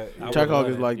 like that. I would Trackhawk love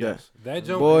is like yes. That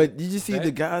joint. Boy, did you see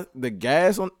that- the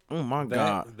gas on? Oh my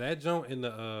god. That joint in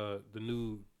the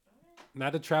new,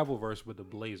 not the travel verse, but the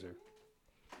Blazer.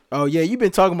 Oh yeah, you've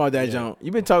been talking about that, Yeah. John.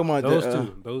 You've been talking about Those that.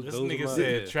 two. Those This are nigga my-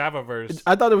 said yeah. Traverse.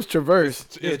 I thought it was Traverse.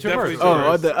 It's Yeah, definitely Traverse.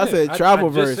 Oh, I said I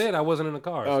Travelverse. just said I wasn't in the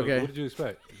car. So Okay. what did you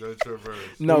expect? The Traverse.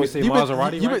 No, we say you been-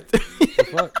 Maserati, you right? been- The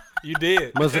fuck? You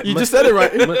did. You just said it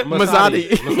right. Maserati.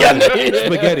 Maserati.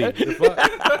 Spaghetti. The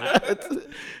fuck?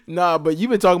 Nah, but you've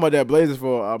been talking about that Blazer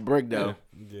for a break though.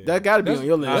 Yeah. That got to be That's- on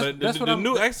your Nah, list. That's what the I'm-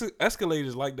 new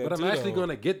Escalators like that But too. I'm actually though.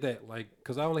 gonna get that, like,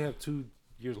 cause I only have 2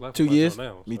 years left. 2 on my years. joint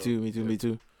now, Me so, too. Me too. yeah. Me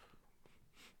too.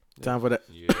 Time for that.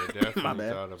 Yeah, definitely My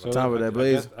bad. thought about So- Time for that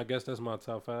Blazer. I guess that's my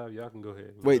top 5. Y'all can go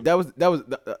ahead. Wait, that was. I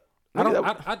don't. that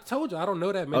was- I told you I don't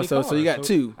know that many. so cars, you got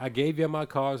 2. I gave you my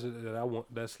cars that I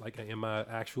want. That's like in my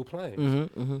actual plan.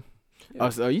 Mm-hmm. Yeah. Oh,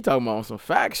 so you talking about on some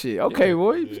fact shit? Okay, Yeah.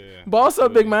 boy. Yeah. Boss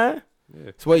up, big man.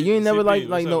 Yeah. So wait, you ain't never CP,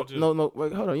 like what's up no with you?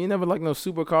 Wait, hold on. You ain't never like no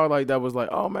supercar like that was like,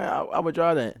 oh man, I would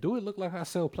drive that. Do it look like I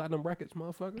sell platinum brackets,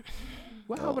 motherfucker?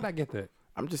 Well, how would I get that?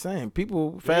 I'm just saying, people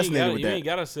You ain't fascinated gotta- with You that. ain't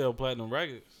gotta sell platinum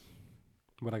records.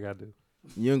 What I gotta do?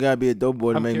 You ain't gotta be a dope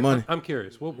boy to make money. I'm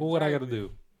curious. What would I gotta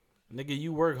do? Nigga,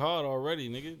 you work hard already,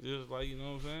 nigga. Just like, you know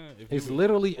what I'm saying? If It's you,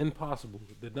 literally impossible.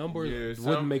 The numbers Yeah,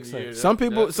 wouldn't make sense. Some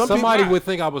people, Somebody people, would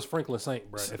think I was Franklin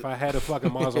Saint, bro. If I had a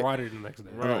fucking Maserati the next day.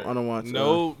 I don't want to.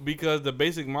 no, because the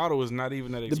basic model is not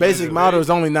even that The expensive. basic model is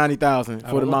only 90,000 I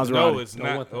for the don't want that. Maserati. No, it's Don't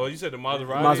not. want that. Oh, you said the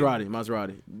Maserati?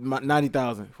 Maserati,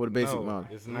 90,000 for the basic No, model.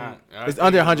 it's not. It's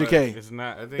under 100K. It's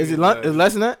not. I think Is it it's it's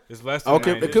less than that? It's less than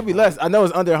Okay, 90. it could be less. I know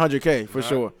it's under 100K for Nah,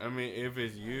 sure. I mean, if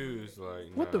it's used, like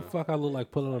What the fuck I look like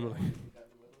pulling on? Like,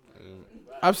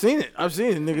 I've seen it.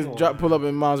 Niggas pull up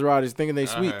in Maseratis thinking they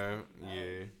sweet. Yeah.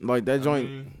 Like that joint.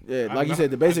 mean, Yeah, I like you know-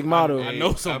 said, the basic model. I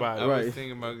know somebody. I Right. was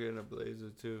thinking about getting a Blazer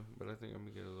too, but I think I'm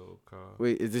gonna get a little car.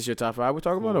 Wait, is this your top 5 we're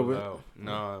talking about? Cool Or out.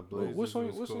 Nah, Blazers what's on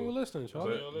was your cool. listing,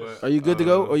 Charlie? But, are you good to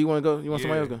go? Or you want to go? You want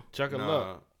somebody else to go? Chuck it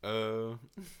up.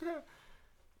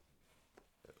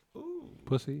 Ooh.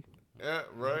 Pussy. Yeah,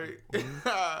 right.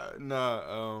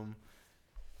 Nah,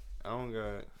 I don't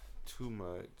got too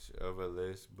much of a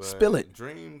list, but Spill it.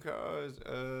 Dream cars,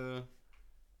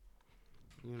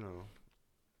 you know,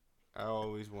 I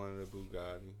always wanted a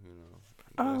Bugatti, you know.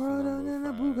 I That's the ride number in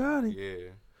a 5. Bugatti. Yeah.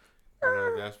 I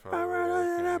know that's probably I where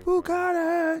ride in a that came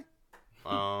Bugatti.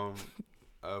 from.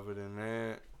 Other than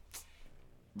that,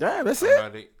 Damn, that's I'm it.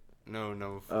 about to, no,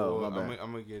 number 4. Oh, my I'm bad.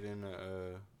 gonna get in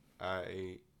the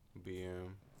i8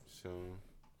 BM soon.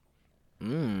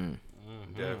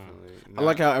 Definitely. I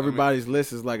like how Nah, I mean, everybody's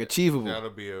list is like achievable. that'll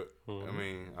be a. I Mhm.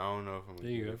 mean, I don't know if I'm gonna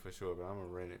There you get go. it for sure, but I'm gonna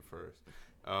rent it first.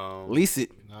 Lease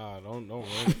it. Nah, don't run.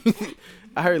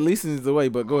 I heard leasing is the way,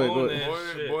 but go ahead. Own Go ahead.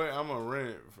 that shit. boy, I'm gonna rent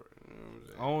it. For, you know what I'm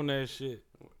saying? Own that shit.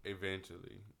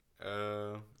 Eventually.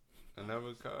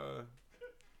 Another car,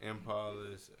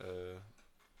 Impalas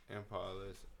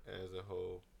as a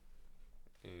whole,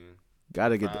 and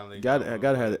Gotta get. finally Gotta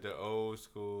going have with it. the old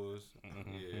schools,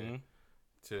 Mm-hmm. yeah,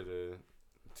 to the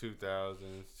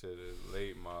 2000s to the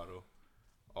late model,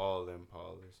 all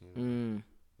Impalas. You know,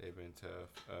 they've been tough.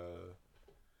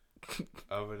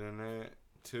 Other than that,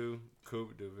 2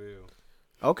 Coupe de Ville.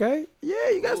 Okay. Yeah,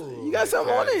 you got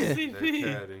something on there. That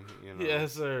caddy, you know.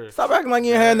 Yes, sir. Stop acting like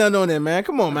you ain't had nothing on there, man.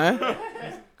 Come on, man.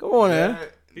 Come on, man.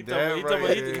 He That talking about-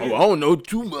 right he- there. Oh, I don't know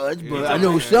too much, but I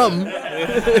know Yeah. something.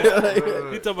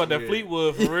 He talking about that Yeah.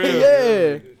 Fleetwood for real.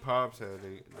 Yeah. Pops had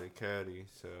the caddy,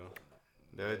 so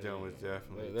that joint was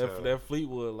definitely tough. That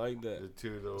Fleetwood like The that.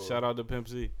 2-door. Shout out to Pimp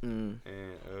C. Mm.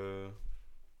 And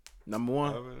Number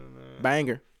one. other than that,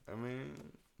 Banger. I mean,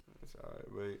 it's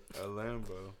alright, but a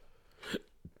Lambo,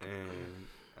 and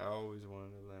I always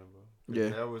wanted a Lambo. Yeah.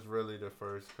 That was really the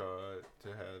first car to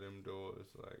have them doors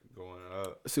like going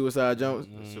up, Suicide Jones.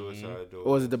 the suicide doors.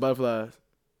 Or was it the butterflies?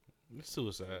 It's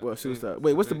suicide. What suicide?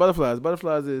 Wait, what's the butterflies?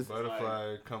 Butterflies is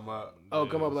Butterfly come up. oh,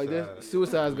 come up like this. side.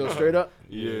 Suicides go straight up.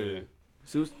 Yeah.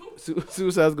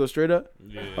 Suicides go straight up.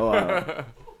 Yeah. Oh,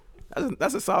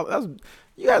 that's a solid. That's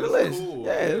you got the That's list. cool,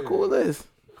 Yeah, it's a cool yeah. list.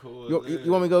 Cool.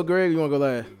 You want me to go, Greg? Or you want to go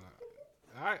last?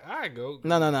 I go.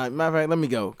 No. Matter of fact, let me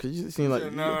go because you seem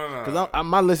like No. because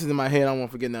my list is in my head. I don't want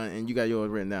to forget nothing, and you got yours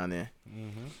written down there.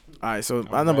 Mm-hmm. All right, so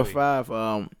my I'm number ready. 5.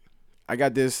 I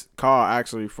got this car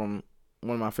actually from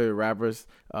one of my favorite rappers,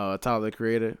 Tyler the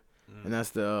Creator, and that's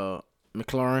the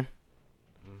McLaren.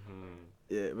 Mm-hmm.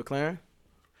 Yeah, McLaren.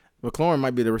 McLaurin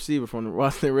might be the receiver from the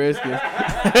Washington Redskins.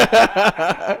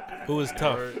 Who is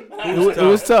tough? It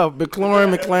was tough.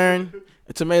 McLaren,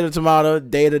 tomato,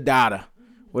 data,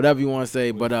 whatever you want to say.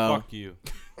 But Fuck you.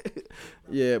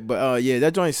 yeah,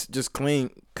 that joint's just clean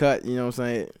cut. You know what I'm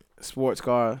saying? Sports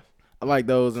car. I like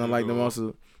those, and I like them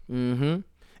also. Mm-hmm.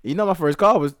 You know,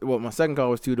 my second car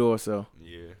was 2-door, so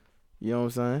Yeah. you know what I'm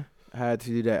saying. I had to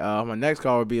do that. My next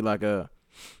car would be like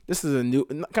this is a new,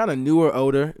 kind of newer,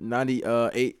 older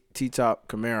 98 T-top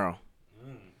Camaro.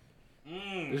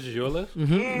 This is your list?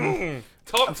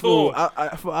 Talk to Fool,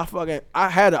 him. I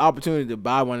had the opportunity to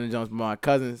buy one of the jumps, but my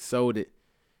cousin sold it.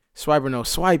 Swiping, no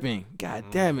swiping. God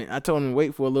damn it! I told him to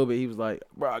wait for a little bit. He was like,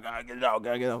 "Bro, I gotta get it out.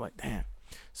 I'm like, "Damn!"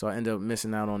 So I ended up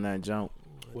missing out on that jump.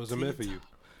 What's it meant for you?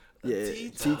 Yeah,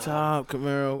 T-top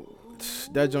Camaro,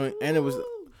 that joint, and it was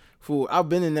fool. I've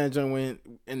been in that joint when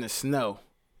in the snow.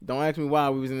 Don't ask me why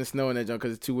we was in the snow in that joint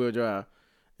because it's 2-wheel drive,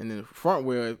 and then the front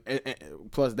wheel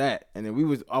plus that, and then we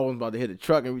was almost about to hit a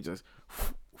truck, and we just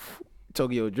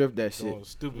Tokyo drift that shit. Doing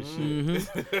stupid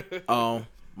shit.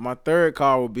 My third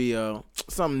car would be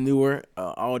something newer,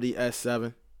 Audi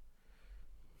S7.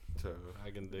 Tough. I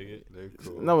can dig it. They're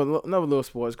cool. Another little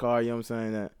sports car. You know what I'm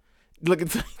saying? That look at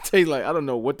Tay like I don't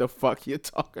know what the fuck you're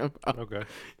talking about. Okay.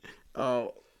 I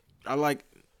like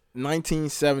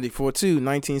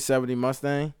 1970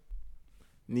 Mustang.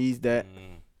 Needs that.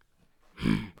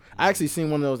 I actually seen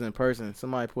one of those in person.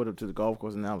 Somebody pulled up to the golf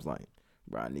course, and I was like,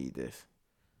 "Bro, I need this.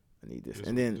 Just,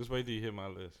 And then just wait till you hit my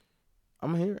list.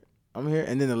 I'm here.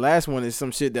 And then the last one is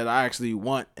some shit that I actually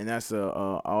want, and that's a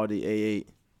Audi A8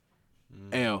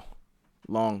 L,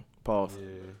 long pause,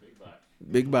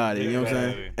 big body. You know what I'm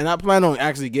body. saying? And I plan on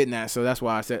actually getting that, so that's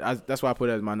why I said that's why I put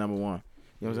it as my number one.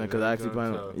 You know what I'm saying? Because I actually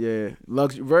plan on,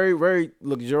 very very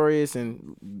luxurious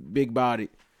and big body.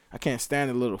 I can't stand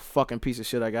the little fucking piece of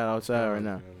shit I got outside right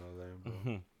now.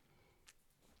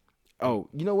 Oh,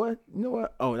 you know what?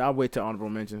 Oh, I'll wait till honorable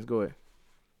mentions. Go ahead.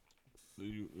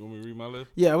 You want me to read my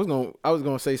list? Yeah, I was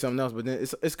gonna say something else, but then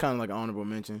it's kind of like an honorable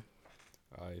mention.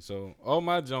 All right, so all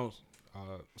my jumps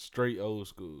are straight old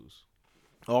schools.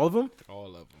 All of them? All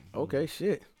of them. Okay,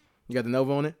 shit. You got the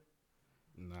Nova on it?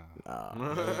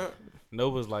 Nah.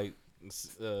 Nova's like.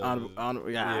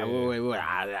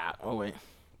 Wait.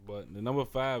 But the number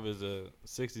 5 is a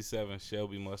 '67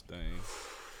 Shelby Mustang.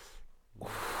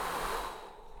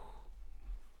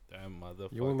 Damn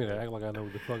motherfucker. You want me to act like I know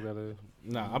what the fuck that is?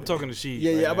 Nah, I'm talking to she.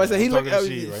 Yeah, right I'm about to say, now. he I'm look- talking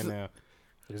to she right now.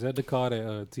 Is that the car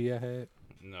that Tia had?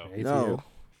 No. ATL?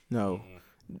 No.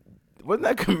 Wasn't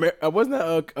that wasn't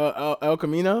that El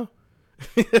Camino?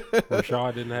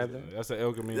 Rashad didn't have that? That's an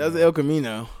El Camino. That's El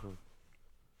Camino.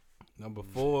 Number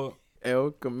 4.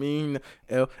 El Camino.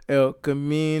 El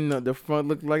Camino. The front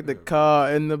look like the car,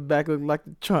 and the back look like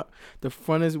the trunk. The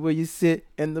front is where you sit,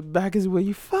 and the back is where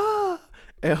you fall.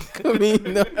 El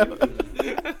Camino.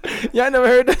 Y'all never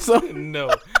heard that song? No.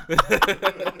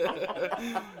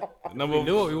 Number We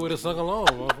knew it. We would have sung along.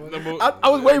 motherfucker. I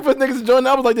was waiting for niggas to join.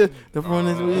 I was like, this. The front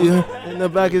is where you, and the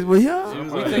back is where you.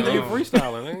 We think you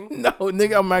freestyling, ain't? No,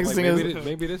 nigga, I'm actually Like singing.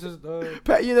 maybe this is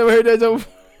Pat, you never heard that joke?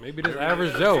 maybe this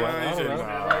average Joe. I don't know.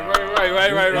 Right.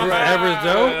 Is this Average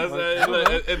Joe?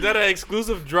 Is that an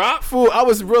exclusive drop? Fool, I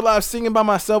was real life singing by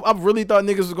myself. I really thought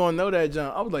niggas was gonna know that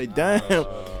jump. I was like, damn.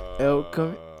 El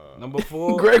Camino. Number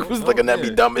 4. Greg was looking at me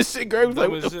yeah. dumb as shit. Greg was like,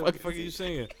 Dumb what as the shit. fuck? What the fuck are you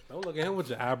singing? Don't look at him with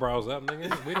your eyebrows up,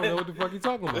 nigga. We don't know what the fuck you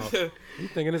talking about. You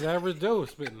thinking it's average Joe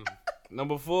spitting.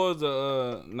 Number 4 is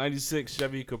a 96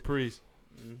 Chevy Caprice.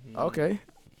 Okay.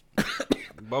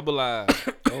 Bubble Eyes.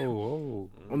 Oh.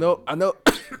 No, I know.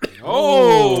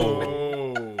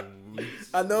 Oh.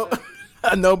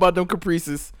 I know about them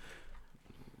Caprices.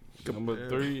 Number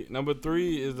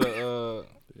three is a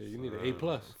Yeah, you need an A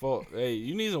plus. Hey,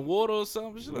 you need some water or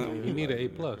something? Shit, You need an A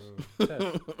plus. You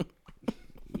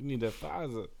need that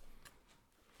Pfizer.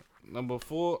 Number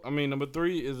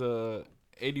 3 is a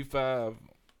 85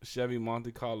 Chevy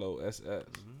Monte Carlo SS.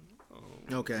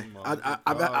 Okay.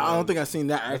 I don't think I've seen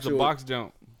that That's actual a box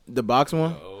jump. the box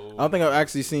one. I don't think I've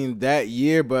actually seen that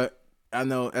year, but I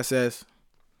know SS.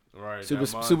 Right. Super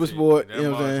that Monty- Sport, that you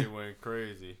know what I'm Monty saying? went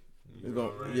crazy. It's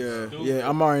gonna, yeah.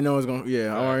 I'm already know it's gonna.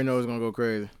 Yeah, I already know it's gonna go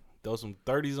crazy. Throw some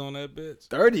 30s on that bitch.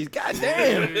 30s,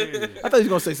 goddamn. I thought you was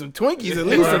gonna say some Twinkies, at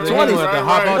least some 20s. To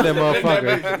hop on that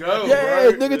motherfucker.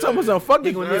 Yeah, nigga talking about some fuck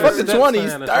the Step 20s,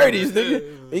 sign or 30s,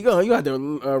 nigga. You got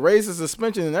to raise the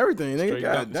suspension and everything, nigga. Straight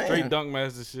Goddamn. dunk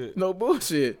master shit. No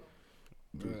bullshit.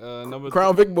 Number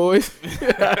Crown Vic boys.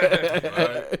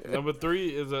 Number 3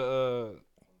 is a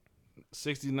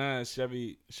 69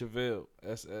 Chevy Chevelle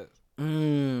SS.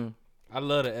 I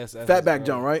love the SS. Fatback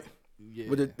jump, right? Yeah.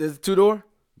 With the 2-door?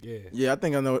 Yeah. Yeah, I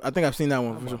think I know. I think I've seen that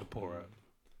one for sure. Pour out.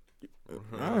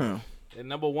 Damn. And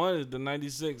number 1 is the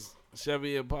 96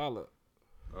 Chevy Impala.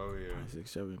 Oh yeah.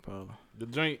 96 Chevy Impala. The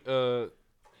drink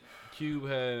Cube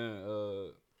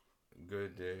had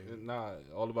Good day.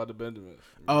 all about the Benjamin.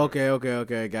 Oh, okay.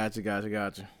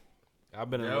 Gotcha. I've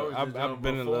been in That was love. the I've jump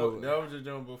been in before- love with That was the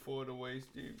jump before the waist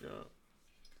deep jump.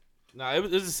 Nah,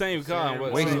 it's the same car.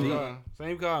 Same Waist Same deep. car.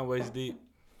 Same car in Waist Deep.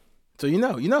 So you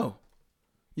know.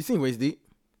 You seen Waist Deep?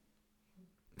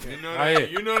 You know Oh, that. yeah.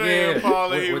 You know that Yeah.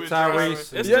 Impala he With was Tyrese. driving.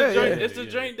 It's Yeah, the drink. yeah. It's the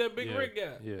drink that Big Rick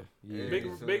got. Yeah.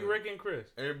 Big Rick and Chris.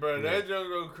 Hey, bro, that junk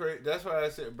go crazy. That's why I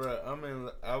said, bro,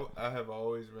 I have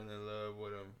always been in love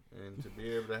with him, and to be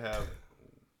able to have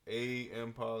a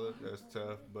Impala, that's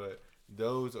tough. But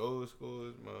those old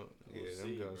schools, man,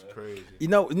 them junks crazy. You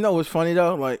know what's funny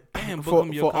though? Like Damn, for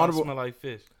Bookham, your car honorable smell like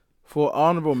fish. for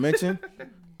honorable mention,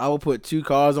 I will put 2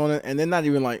 cars on it, and they're not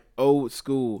even like old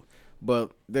school,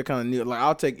 but they're kind of new. Like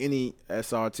I'll take any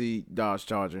SRT Dodge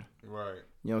Charger. Right.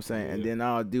 You know what I'm saying? And then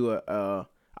I'll do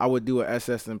I would do a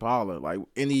SS Impala like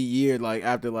any year, like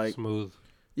after like Smooth.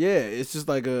 yeah, it's just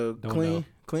like a Don't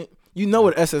clean. You know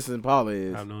what SS Impala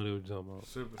is? I have no idea what you're talking about.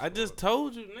 Super I just sport.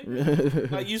 told you,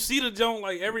 nigga. Like you see the joint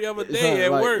like every other It's day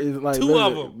at like- work. it's like 2 of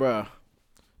literally- them. bruh.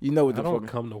 You know what I the don't fuck?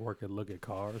 come to work and look at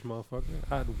cars, motherfucker.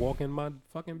 I'd walk in my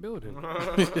fucking building. What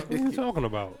are you talking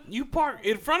about? You park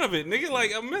in front of it, nigga.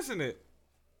 Like I'm missing it.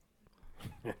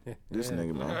 This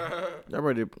nigga, man. Y'all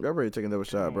ready to take another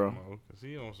shot, bro? Cause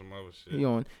he on some other shit. He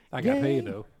on. I got Yeah. paid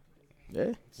though.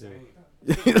 Yeah.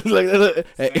 Yeah. look,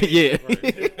 hey,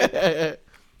 yeah.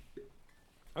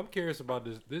 I'm curious about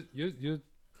this. You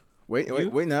Wait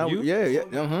now. You? Yeah.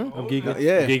 I'm geeking.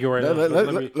 Yeah. I'm geeking right now.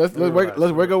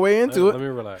 Let's work our way into Let it. me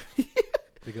relax.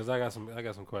 Because I got some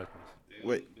questions.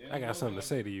 Wait, I got something to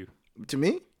say to you. to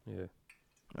me? Yeah.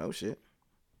 Oh shit.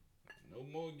 No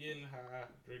more getting high,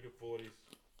 drinking 40s.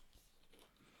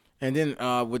 And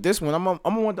then with this one, I'm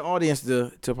gonna want the audience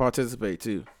to participate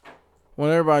too.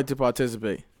 Want everybody to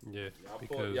participate. Yeah. Y'all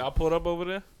Because pulled up over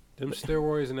there? them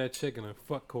steroids and that chicken and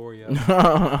fuck Corey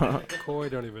out. Corey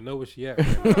don't even know where she at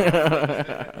right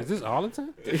now. Is this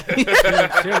Arlington? She don't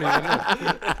even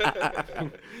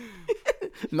know.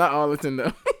 Not Arlington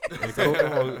though. Come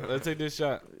on, let's take this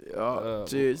shot.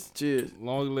 Cheers.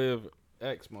 Long live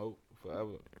X-Mo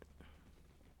forever.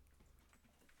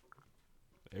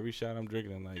 Every shot I'm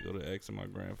drinking tonight go to X and my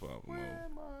grandfather.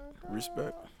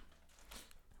 Respect.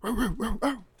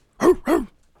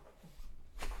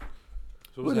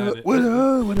 So What what's up?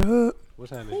 happening? What up? Shit,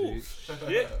 What's happening,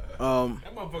 G?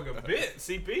 that motherfucker bit.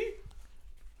 CP?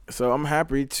 So I'm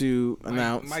happy to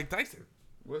announce. Mike Tyson.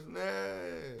 What's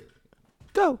next?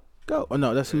 Go. Oh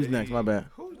no, that's who's next. My bad.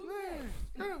 Who's next?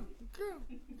 Go.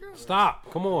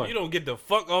 Stop. Come on. You don't get the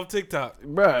fuck off TikTok.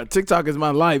 Bruh, TikTok is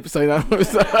my life. So you know.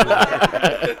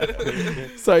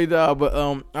 So you know, but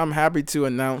I'm happy to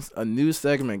announce a new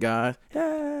segment, guys.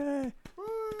 Yay!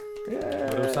 What are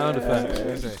them sound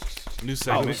effects? New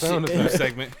segment. sound New effects.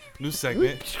 segment. New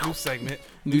segment. New segment.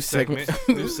 New segment.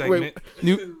 New segment.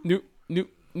 New.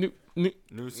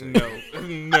 New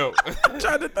segment. No.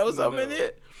 Trying to throw something in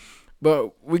it.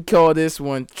 But we call this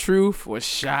one Truth or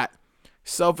Shot.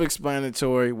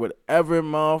 Self-explanatory. Whatever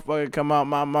motherfucker come out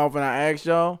my mouth and I ask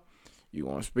y'all, you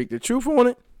want to speak the truth on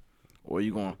it or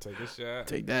you gonna Take a shot.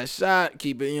 take that shot,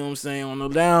 keep it, you know what I'm saying, on the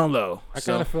down low. I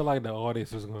So, kind of feel like the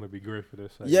audience is going to be great for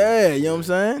this segment. yeah, you know what I'm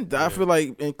saying? Yeah. I feel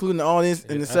like including the audience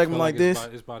in Yeah, the I feel segment like this.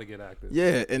 it's about to get active.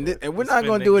 Yeah, and and we're It's not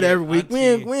gonna finna do it get every week. We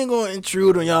auntie. ain't gonna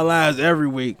intrude on y'all lives every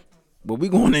week, but we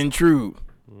gonna intrude.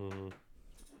 Mhm.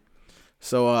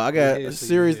 So I got Yeah, a so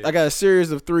series. yeah. I got a series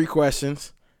of 3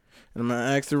 questions, and I'm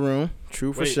gonna ask the room,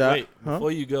 true for shot. Wait, Huh?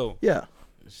 before you go, Yeah,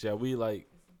 shall we like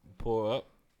pour up?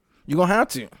 you gonna have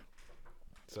to.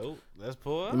 So let's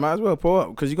pour You up. might as well pull up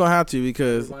because you're gonna have to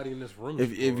because Everybody in this room.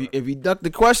 if you duck the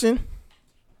question,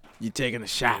 you're taking a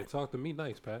shot. talk to me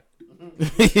nice, Pat.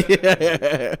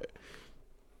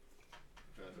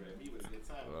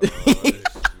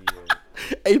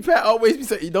 Hey Pat, always be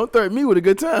saying, "Don't threaten me with a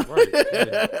good time." Right.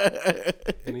 Yeah.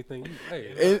 Anything you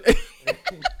hey.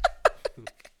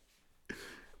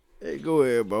 Hey, go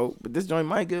ahead, bro. But this joint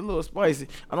might get a little spicy.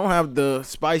 I don't have the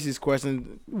spiciest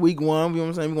question. Week 1, you know what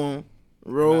I'm saying? We're gonna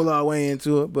roll our way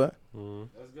into it. But Mhm.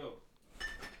 Let's go.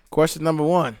 question number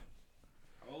 1,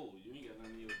 Oh, you ain't got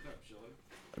nothing in your cup, Shorty.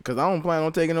 because I don't plan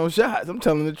on taking no shots. I'm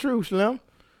telling the truth, Slim.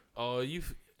 Oh, He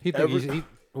think he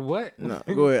what? No,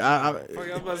 go ahead. fuck,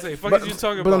 I was about to say, fuck But, is you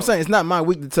talking but about? I'm saying it's not my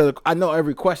week to tell. I know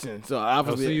every question, so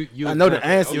obviously Oh, so you I know the exempt.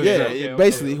 answer. You Yeah, exempt. it Okay,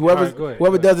 basically okay. whoever Alright, go ahead,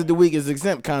 whoever go does ahead. it the week is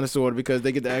exempt, kind of sort of, because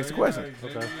they get to ask the question.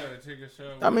 Okay.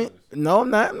 I mean, no, I'm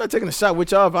not. I'm not taking a shot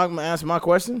with y'all if I'm gonna answer my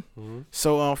question. Mhm.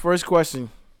 So, first question,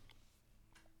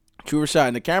 true or shot,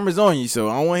 and the camera's on you, so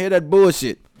I don't want to hear that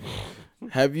bullshit.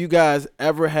 Have you guys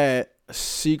ever had a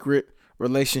secret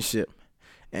relationship?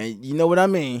 And you know what I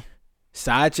mean?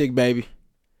 Side chick, baby.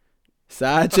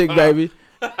 Side chick, baby.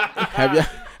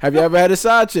 Have you ever had a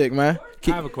side chick, man?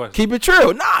 I have a question. Keep it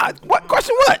true. Nah, what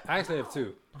question? What? I actually have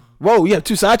 2. Whoa, you have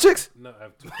 2 side chicks? No, I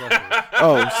have 2 questions.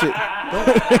 Oh shit.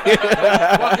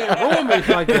 Fucking roommates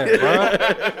like that,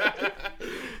 bro.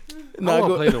 Nah, I won't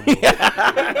go- play no more.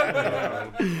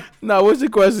 Nah, what's the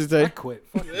question, I Tay? quit.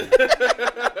 Fuck you.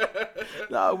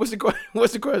 Nah, what's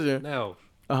the question? Now,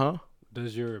 Uh-huh.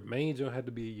 does your main jump have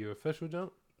to be your official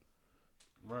jump?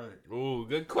 Right. Ooh,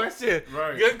 good question.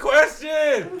 Right. Good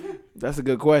question. That's a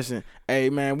good question. Hey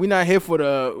man, we not here for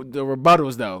the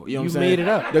rebuttals though. You know what I'm You saying? made it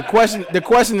up. The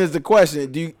question is the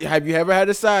question. Have you ever had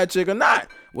a side chick or not?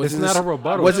 It's not a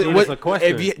rebuttal. Was it It's a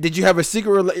question. Did you have a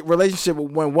secret relationship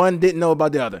when one didn't know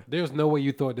about the other? There's no way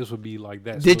you thought this would be like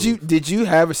that. Did smooth. you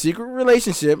have a secret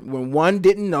relationship when one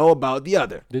didn't know about the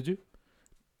other? Did you?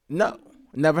 No,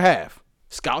 never have.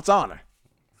 Scout's honor.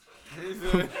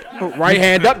 Right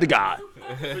hand up to God.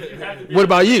 What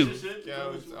about you?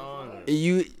 Scout's honor.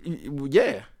 Yeah. To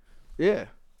the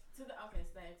okay,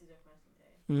 so that answers your question,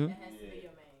 Jay. Mhm. It has to be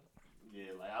your main.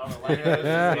 Yeah, like I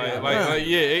don't know. Like,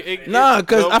 yeah. Nah,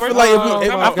 cause I feel like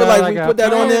if we put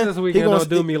that on there, this he weekend, gonna don't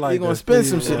do me like he gonna this, spin please,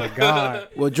 some shit. Lord God,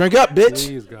 Well, drink up, bitch.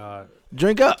 please, God,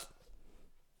 Drink up.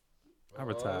 I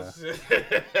retire.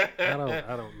 I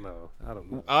don't know.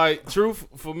 All right, truth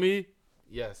for me,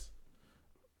 yes.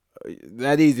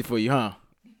 That easy for you, huh?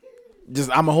 Just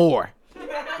I'm a whore.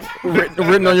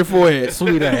 Written on your forehead.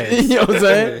 Sweet ass. You know what I'm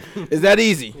saying? Is that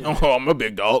easy? Oh, I'm a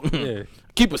big dog. Yeah,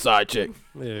 Keep a side chick.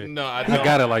 yeah. No, I I don't.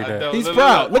 got it like that. don't. He's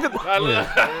proud. Look at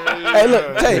Hey,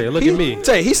 look, Tay. Yeah, look at me.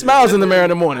 Tay, he smiles in the mirror in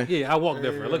the morning. Yeah, I walk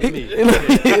different. Look at me. He's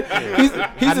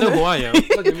I know in who I am.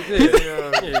 Look at me.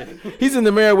 Yeah. he's in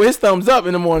the mirror with his thumbs up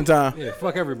in the morning time. Yeah,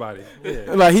 fuck everybody.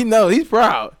 Yeah. Like he knows he's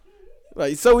proud.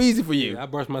 Like it's so easy for you. Yeah, I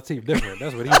brush my teeth different.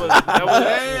 That's what he said.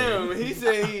 Damn, he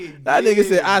said he. That nigga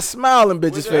said I smile in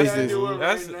bitches' What that faces. do with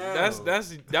That's right now?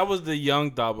 that was the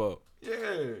young Dabo.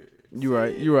 Yeah. You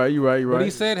right. But he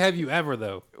said, "Have you ever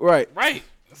though?" Right. Right.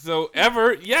 So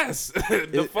ever, yes.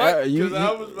 The fuck? You,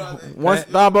 I was about to. once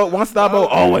Thabo,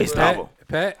 always Thabo.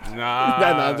 Pat, Nah.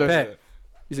 Nah, just- Pat.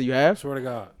 You said you have? Swear to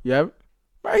God. You have?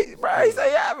 Right, he said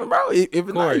you haven't, bro. If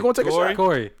not, Corey, you gonna take a shot?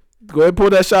 Corey, Go ahead, pull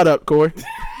that shot up, Corey.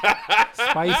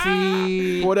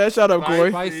 spicy, Pull that shot up,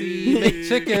 Corey. spicy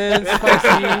McChicken,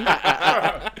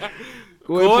 spicy.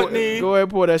 Courtney. Go ahead,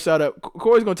 pull that shot up.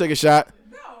 Corey's gonna take a shot.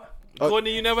 No,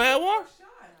 Courtney, you never had one? shot.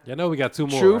 Y'all know we got 2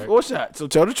 more. Truth right? or shot? So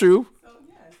tell the truth. So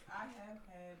yes, I have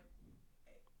had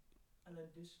an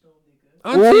additional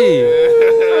nigga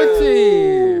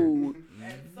Auntie.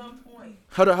 at some point,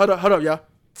 Hold up, y'all.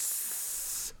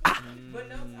 but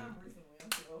no time recently. I'm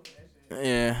too old for that shit.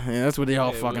 Yeah, that's what they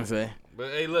all Yeah, fucking look. say. But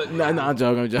hey, look. Nah, I'm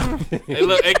joking. Hey,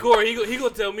 look. Hey, Corey, he gonna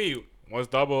tell me. Once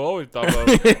Dabo, always Dabo.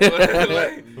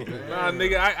 Like, nah,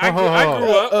 nigga, I grew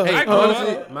up. Hey, I grew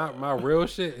honestly, up. my real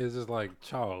shit is just like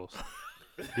Charles,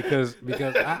 because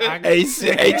I Hey,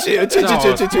 chill.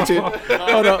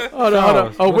 Hold on.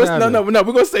 Charles, Oh, what no, happened?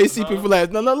 we're gonna say CP for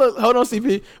last. No, look, hold on,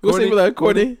 CP. We'll say for last,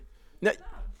 Courtney. No.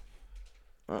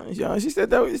 She said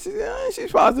that.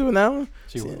 She's positive on that one.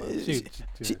 She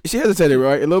hesitated,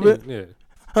 right? A little bit.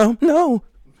 Yeah. No.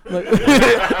 Like, he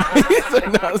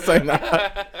said no. I was like, nah.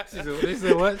 She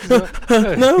said what? She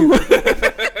said, No.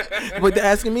 But they're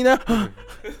asking me now.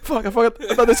 Fuck! I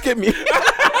thought they skipped me.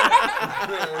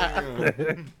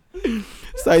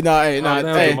 It's like, nah, hey.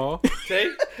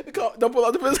 Don't pull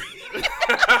out the pistol.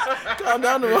 Calm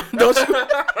down, don't you?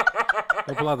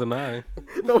 Don't pull out the 9.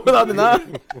 Don't pull out the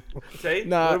 9. Tate,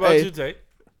 Nah, what about hey. you, Tate?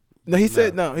 No, he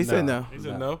said no. He said no. He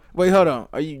said no. Wait, hold on.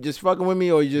 Are you just fucking with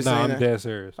me, or you just No, saying I'm that? dead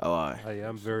serious. Oh, all right.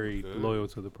 I'm very loyal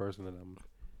to the person that I'm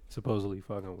supposedly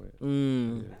fucking with.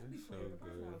 Mm.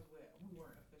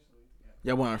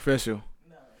 Y'all weren't official.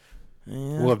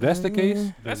 Yeah. Well, if that's the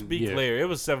case, Let's then be yeah. clear. It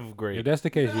was 7th grade. If that's the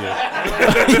case,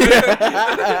 yeah.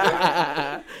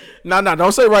 No,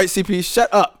 don't say right, CP.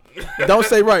 Shut up. Don't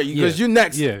say right, because you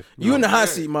next. Yeah. You in the hot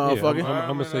seat, Yeah, motherfucker.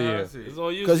 I'm gonna say yeah. It's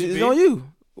on you, Because CP. it's on you.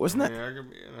 What's I next? mean, I could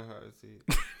be in a hot seat.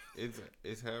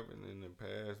 It's happened in the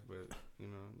past, but you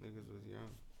know, niggas was young,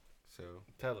 so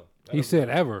Tell him. He said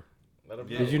ever. Let him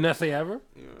Did you not say ever?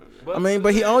 you know, But I mean,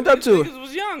 but he owned up to it. Niggas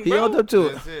was young, He bro. owned up to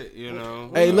it. that's it. You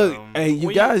know. Hey, look. Hey, you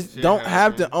when guys shit don't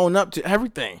have to happen. own up to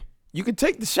everything. You can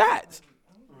take the shots.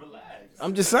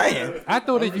 I'm just saying. I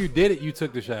thought if you did it, you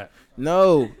took the shot.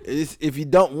 No, it's if you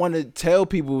don't want to tell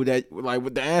people that, like,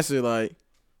 with the answer, like,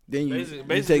 then you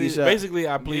take a shot. Basically,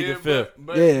 I plead the fifth.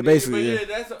 Yeah, basically, yeah.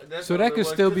 That's So all that it could was,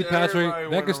 still be 'cause Patrick. everybody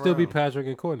That went could still be around. Patrick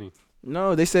and Courtney.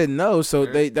 No, they said no, so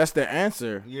that's their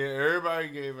answer. Yeah, everybody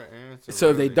gave an answer. So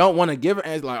if they really. don't want to give an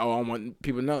answer, like, oh, I want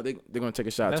people to know, they're gonna take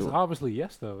a shot That's to it. obviously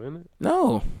yes, though, isn't it?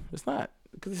 No, it's not.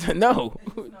 Because it said no.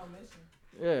 It's no mission.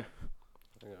 Yeah.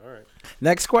 All right.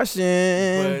 Next But question.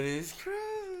 it's crazy.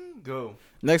 Go.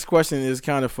 Next question is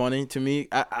kind of funny to me.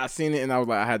 I seen it and I was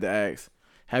like, I had to ask.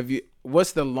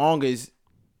 What's the longest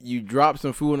you dropped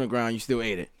some food on the ground, you still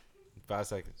ate it? 5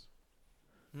 seconds.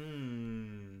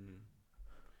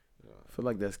 I feel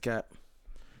like that's cap.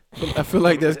 I feel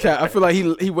like that's cap. I feel like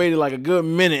he waited like a good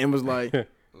minute and was like, hey,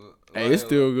 it's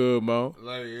still good, Mo.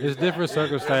 Like, It's different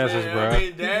circumstances, bro. I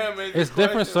mean, damn, It's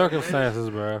different circumstances,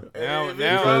 bro. Now, If it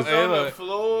now, dropped hey, on the look,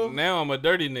 floor, now I'm a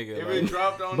dirty nigga. if like. it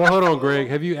dropped on But the hold on, floor- Greg.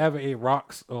 Have you ever ate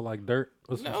rocks or like dirt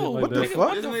or some shit No, like what the that?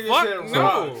 fuck? This What the nigga fuck? said No.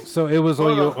 rocks. So it was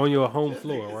on Hold your home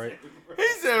floor, right? He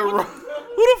said rocks.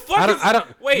 Who the fuck is? I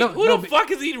don't. Wait, no, who no, the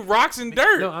fuck is eating rocks and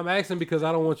dirt? No, I'm asking because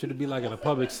I don't want you to be like in a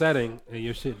public setting and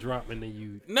your shit drop and then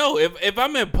you. No, if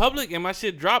I'm in public and my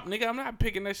shit drop, nigga, I'm not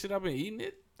picking that shit up and eating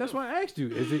it. That's why I asked you.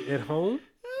 Is it at home?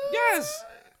 Yes,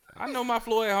 I know my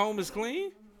floor at home is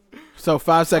clean. So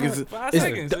 5 seconds. 5 is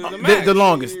seconds the, is the max. the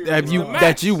longest have you The max.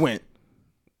 that you went.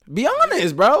 Be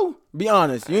honest, bro. Be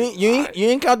honest. You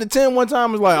ain't count to 10 one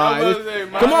time. It's like, all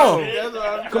right, come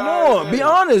on. Come on, be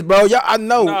honest, bro. I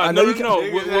know you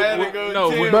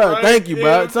can. Bro, thank you,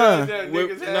 bro. Son.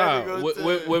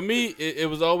 With me, it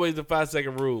was always the 5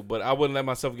 second rule, but I wouldn't let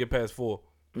myself get past 4.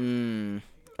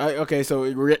 Okay, so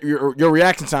your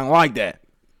reaction sound like that.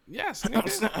 Yes.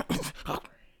 Nigga.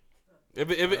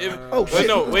 If Oh, shit.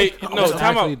 no, wait, no, That's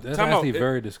time actually, out, that's time out. actually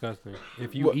very disgusting.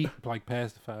 If you What? eat like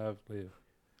past the 5, yeah.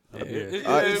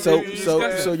 All right, so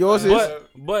yours is.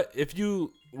 But if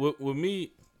you with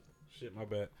me, shit, my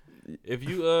bad. If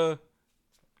you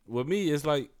with me, it's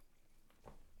like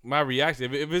my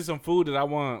reaction. If it's some food that I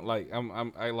want, like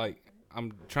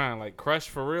I'm trying like crush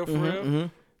for real,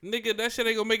 nigga, that shit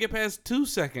ain't gonna make it past 2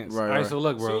 seconds. Right, All right, so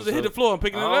look, As soon bro. as it hit the floor, I'm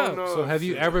picking it I up. don't know. So have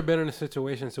you ever been in a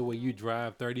situation to where you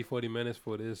drive 30, 40 minutes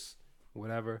for this,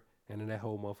 whatever, and then that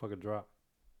whole motherfucker drop?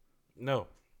 No,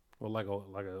 Or like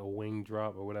a wing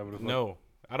drop or whatever the fuck? no,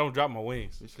 I don't drop my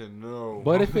wings. He said no.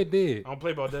 But if it did. I don't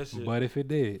play about that shit. But if it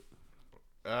did.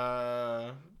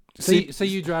 See, Say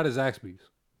you drive to Zaxby's.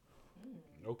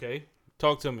 Okay,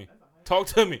 talk to me. Talk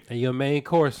to me. And your main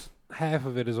course, half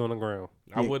of it is on the ground.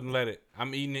 I wouldn't let it.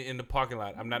 I'm eating it in the parking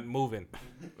lot. I'm not moving.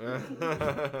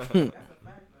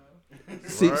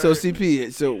 so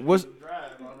CP. So what's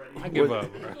I give up,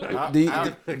 bro. do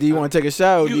you want to take a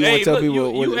shot or do you want to tell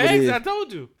people what it asked, is? I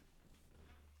told you.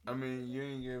 I mean, you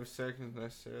didn't give seconds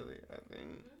necessarily.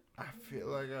 I feel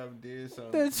like I did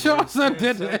something. That Charleston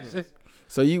did that shit.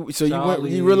 So you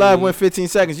Charlie. realize went 15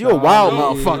 seconds. You a wild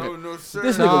motherfucker. No, sir.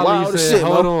 This nigga wild Charlie as said, shit,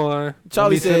 hold Mo. on.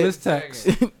 Charlie Let me send said- this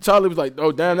text. Charlie was like,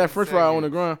 "Oh damn, that French fry on the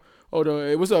ground." Hold on,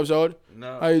 hey, what's up, Charlie?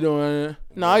 No. How you doing?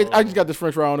 No, I just got this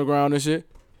French fry on the ground and shit.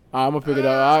 I'm gonna pick it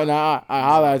up. All right, now I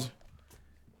holla at you.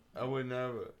 I would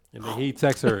never. And then he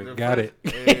texts her, got it.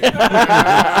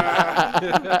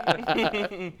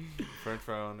 French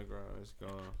fry on the ground. It's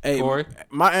gone. Hey, Corey?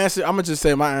 my answer. I'm gonna just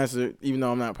say my answer, even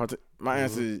though I'm not. My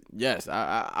answer is yes.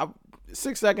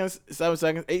 6 seconds, 7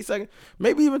 seconds, 8 seconds,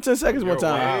 maybe even 10 seconds one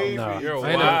time. Nah. You're I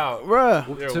ain't know. wild.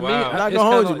 Bruh. You're To me, wild. Not it's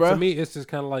gonna hold kinda you, bro. To me, it's just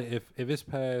kind of like if it's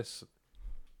past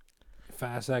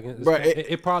 5 seconds, it's Bruh,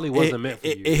 it probably wasn't meant for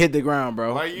you. It hit the ground,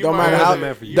 bro. Like, you Don't might matter have how. to-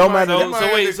 meant for you. Don't might- matter. you So- might so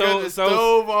have wait, to so- cut the so-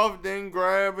 stove off, then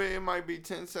grab it. It might be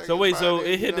 10 seconds. So wait, so by it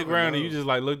then, hit you the never ground and know. you just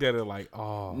like looked at it like,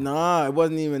 oh. Nah, it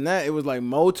wasn't even that. It was like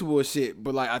multiple shit.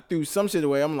 But like I threw some shit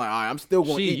away. I'm like, all right, I'm still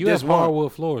gonna She, eat you this have one.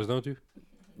 hardwood floors, don't you?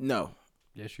 No,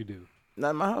 Yes, you do.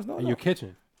 not in my house. No, In no. your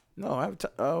kitchen, No, I have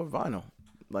vinyl.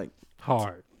 Like,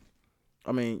 hard.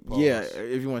 I mean, Pause. yeah,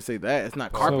 if you want to say that, it's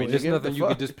not So carpet. there's nigga. What nothing the you could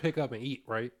fuck? just pick up and eat,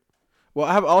 right? Well,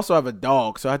 I also have a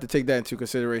dog, so I have to take that into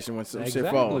consideration when some shit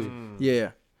falls. Mm.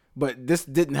 Yeah, but this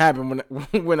didn't happen when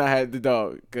when I had the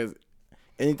dog because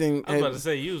anything. I was about to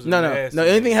say you was no, nasty.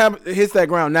 anything hits that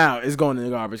ground now is going in the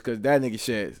garbage because that nigga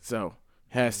sheds, so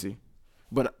has to.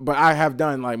 But I have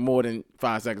done like more than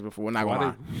 5 seconds before. Not gonna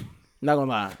lie. Not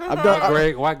gonna lie. I've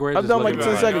done. Why Greg I've just done looked like at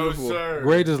me 10 seconds No, before. sir.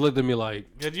 Greg just looked at me like,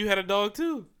 Cause you had a dog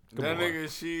too. Come That on. nigga,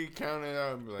 she counted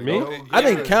out. And be like, Me? "No, I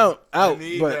didn't yeah, count out,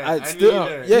 need but that. I I still, need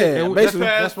that. yeah, Yeah, basically.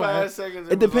 Past That's why 5 seconds.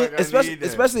 It depends, especially.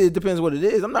 especially it depends what it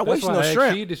is. I'm not that's wasting why no I shrimp.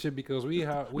 asked you this shit because we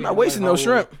have not wasting no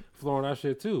shrimp. floor and our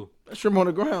shit too. Shrimp on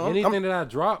the ground. I'm- Anything that I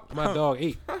drop, my dog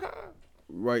ate.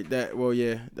 right. That. Well,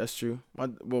 yeah, that's true. My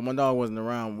dog wasn't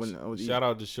around when I was eating. Shout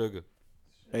out to Sugar.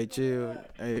 Hey, chill.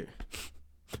 Hey.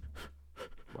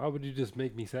 Why would you just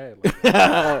make me sad? Like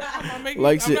that? I'm not making,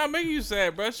 Like I'm shit. not making you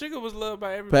sad, bro. Sugar was loved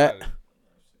by everybody. Pat,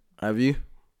 have you?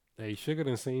 Hey, Sugar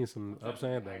done seen some ups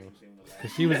and downs.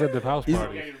 'Cause she was at the house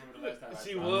party.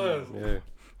 She was. Yeah,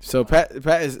 So Pat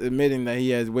is admitting that he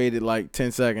has waited like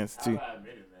 10 seconds to.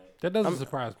 that doesn't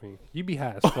surprise me. You be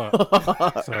high as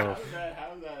fuck. So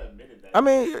I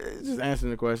mean, just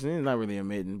answering the question. He's not really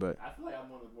admitting, but I feel like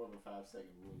I'm on more of a 5-second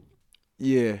rule.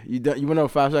 yeah, you went over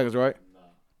 5 seconds, right?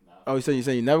 No. Oh, you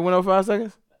said you never went over 5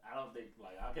 seconds? I don't think,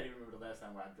 like, I can't even remember the last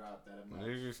time where I dropped that. I'm like,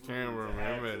 Niggas can't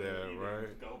remember that,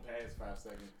 right? go past 5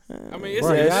 seconds. I mean, it's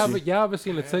bro, a, y'all ever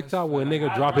seen a TikTok where a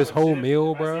nigga drop his whole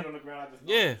meal, bro?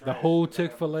 yeah. The whole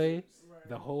Chick-fil-A,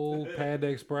 the whole Panda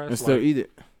Express. And still like, eat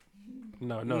it.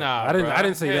 No, Nah, I didn't. bro. I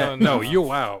didn't say Hell that. no. No, you're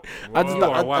wild. I just You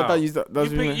thought, are I wild. thought you thought that's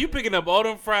You picking up all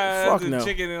them fries Fuck and no.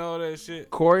 chicken and all that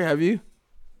shit. Corey, have you?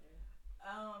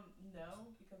 No,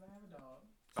 because I have a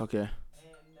dog, Okay. and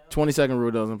no, 20-second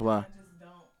rule doesn't apply. I just don't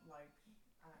like.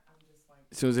 I'm just like.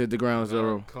 As soon as it hit the ground,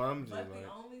 zero. Clumsy, But like. the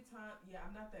only time,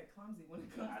 I'm not that clumsy when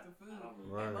it comes to food.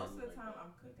 Right. And most of the time, I'm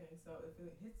cooking, so if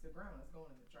it hits the ground, it's going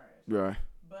in the trash. Right.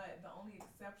 But the only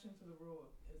exception to the rule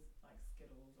is like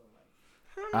Skittles or like.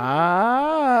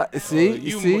 Ah, see,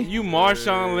 You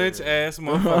Marshawn Lynch ass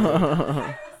motherfucker.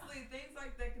 Seriously, things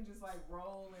like that can just like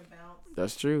roll and bounce.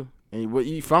 That's true. And what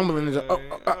you fumbling is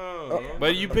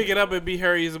But you pick it up and be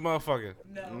hairy as a motherfucker.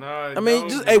 No. No, I mean,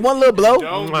 just one little blow.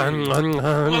 Don't One little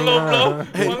blow. One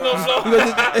little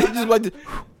blow. He just like to,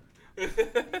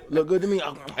 look good to me.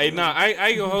 Hey, nah, I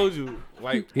ain't gonna hold you.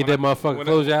 Like, Eat when that motherfucker.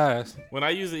 Close your eyes. when I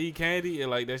used to eat candy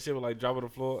and like that shit would like drop on the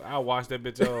floor, I wash that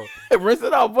bitch off. Rinse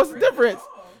it off. What's the difference?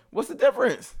 What's the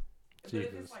difference? But if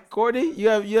Jesus. it's like Courtney, you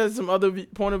have some other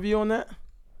point of view on that?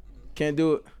 Can't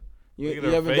do it. Look at You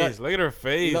her haven't face. done Look at her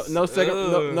face. no second,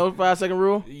 Ugh. no 5 second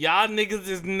rule. Y'all niggas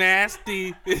is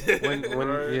nasty.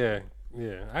 Yeah.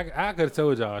 I could have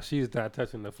told y'all she's not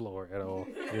touching the floor at all.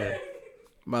 Yeah.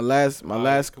 My last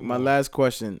come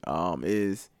question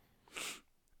is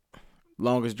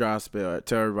longest dry spell.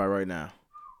 Tell everybody right now,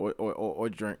 or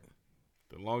drink.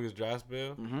 The longest dry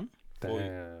spell. Mm-hmm.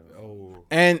 Damn. Oh,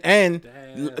 And Damn.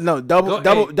 no double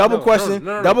question.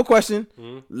 No. Double question.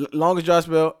 Mhm. Longest dry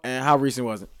spell and how recent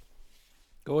was it?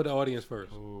 Go with the audience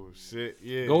first. oh shit.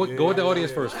 Yeah. Go yeah, with the yeah.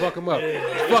 audience first. Fuck them up.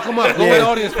 Fuck them up. Go with the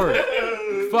audience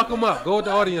first. Fuck them up. Go with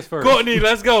the audience first. Courtney,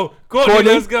 let's go. Courtney,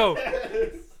 Courtney? let's go.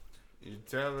 You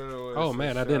tell her what Oh it's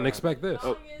man, a I didn't shot. expect this.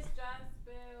 Longest dry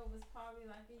spell was probably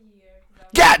like a year. 'cause I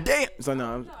was- God damn. So no.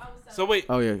 I was So wait.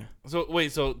 Oh yeah.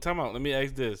 So time out. Let me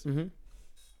ask this. Mm-hmm.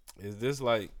 Is this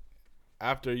like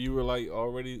after you were like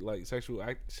already like sexually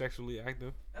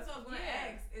active? that's what I was gonna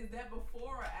Yeah. ask. Is that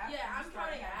before or after? Yeah, you I'm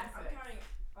started counting. having I'm sex? counting.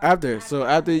 After. So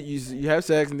after you have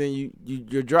sex and then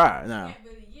you're dry now. You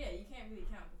can't really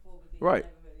count before, but then Right. you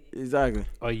never really. Exactly.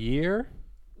 A year?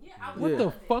 Yeah, I was What the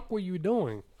celibate. fuck were you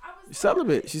doing? I was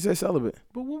Celibate. She said celibate.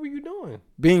 But what were you doing?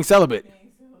 Being celibate.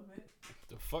 Being celibate.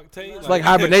 The fuck, Tay? It's like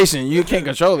hibernation. You can't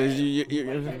control it. What? Being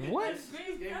celibate. Like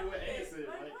what?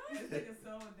 This nigga's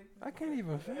so addicted. I can't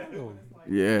even fathom.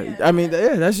 Yeah. I mean,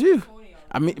 yeah, that's you. corny on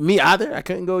I mean, me either. I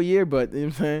couldn't go a year, but you know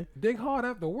what I'm saying. Dig hard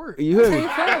after work. You heard me?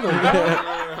 Can't fathom,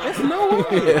 dog. There's no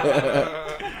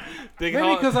way. Think Maybe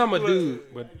how- because I'm a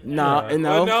dude. But Nah, nah.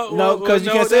 no, Well, no, because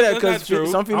you can't say that that's not because true.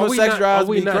 some Are female we sex not, drives are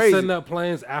we be not crazy. setting up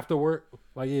plans after work?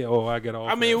 Like, yeah, I get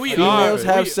off. I mean, we Females are.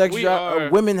 have We- sex we drive. are.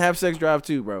 Women have sex drive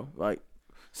too, bro. Like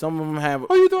some of them have.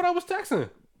 Oh, you thought I was texting?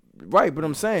 Right, but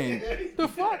I'm saying. The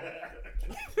fuck?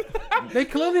 They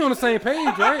clearly on the same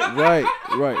page, right?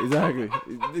 Right,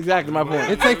 exactly my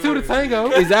point. It takes two to tango.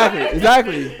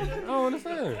 Exactly, I don't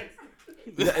understand.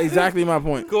 exactly my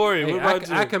point. Corey, Hey, what about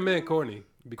you? I commend Courtney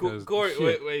because Corey,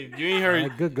 shit, wait, you ain't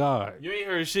heard. good God. You ain't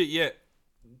heard shit yet,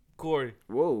 Corey.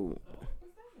 Whoa,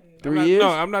 I'm 3 not- years. No,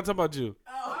 I'm not talking about you.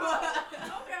 Oh,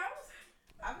 okay.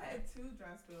 I've had 2 dry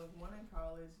spells. One in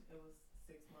college, it was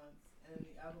 6 months, and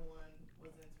the other one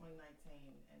was in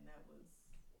 2019, and that was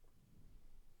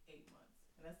 8 months,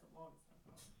 and that's the longest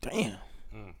I've gone.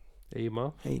 Damn, 8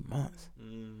 months. 8 months.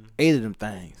 Mm. 8 of them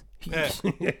things. Pat,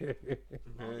 You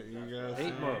guys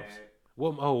 8 months.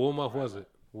 What month was it?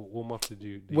 What month did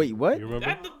you? Wait, what? You remember?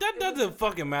 that doesn't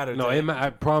fucking matter. No, Ted. I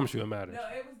promise you, it matters. No,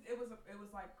 it was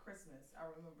like Christmas. I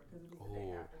remember because it was the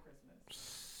day after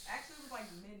Christmas. Actually, it was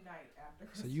like midnight after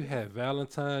Christmas. So you had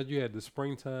Valentine's, you had the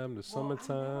springtime, the Well, I never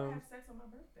summertime. had sex on my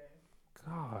birthday.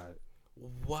 God,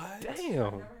 What? I damn.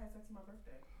 never had sex on my birthday.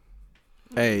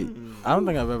 Hey, I don't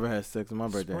think I've ever had sex on my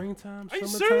birthday, Springtime, Are you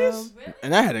summertime. serious? Really?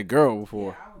 and I had a girl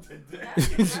before.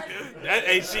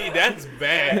 That's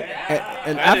bad.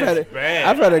 And That I've is had bad.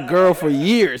 I've had a girl for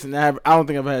years, and I don't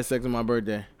think I've had sex on my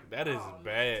birthday. That is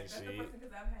bad, That's the she. first thing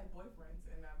because I've had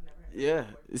boyfriends and I've never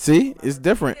had. Yeah, see, it's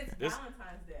different. It's This-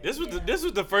 Valentine's Day. This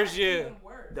was the first year. Even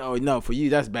worse. Oh no, for you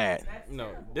that's bad. That's No,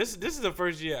 terrible. this is the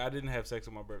first year I didn't have sex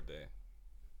on my birthday.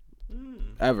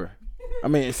 Ever. I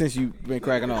mean, since you've been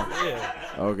cracking off. Yeah.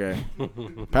 Okay,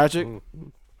 Patrick.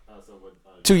 So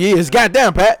what, 2 years.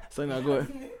 Goddamn, Pat. So now go ahead.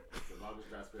 the longest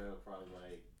dry spell probably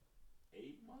like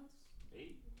 8 months,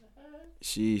 8.5.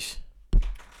 Sheesh.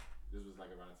 This was like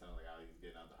around the time like I was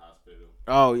getting out the hospital.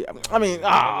 Oh yeah. I mean,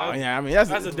 yeah. I mean, that's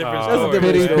That's a different That's a story.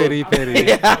 different pity, story. pity,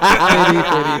 pity,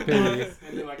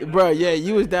 pity, pity. Bro, yeah,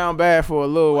 you was down bad for a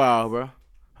little while, bro.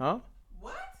 Huh?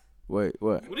 What? Wait,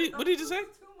 what? What did you just say? 2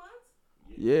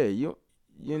 months? Yeah, you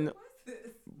know,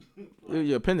 What's this?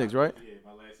 your appendix, right? Yeah,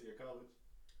 my last year of college.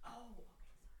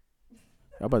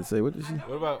 I'm about to say, what did she?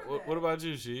 What about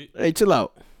you, she? Hey, chill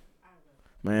out.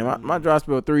 Man, my dry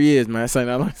spell 3 years, man. Saying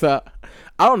that like that.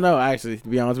 I don't know, actually, to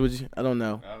be honest with you. I don't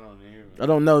know. I don't even. I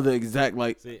don't know the exact,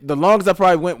 like, See- the longest I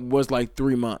probably went was like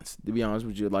 3 months, to be honest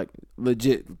with you. Like,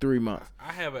 legit 3 months.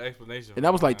 I have an explanation. And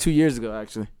that was like 2 years ago,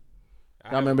 actually. I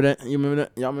Y'all have- remember that? You remember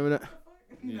that? Y'all remember that?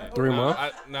 Yeah. 3 months?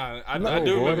 I No,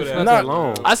 do boy, remember that's that. not Nah, that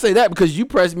long. I say that because you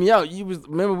pressed me out. You was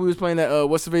remember we was playing that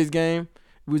what's the face game?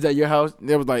 We was at your house.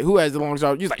 There was like, who has the longest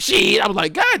job? You was like, shit. I was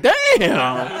like, God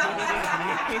damn.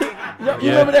 You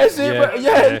remember that shit? yeah, bro?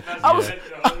 Yeah. yeah, I was.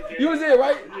 You was there,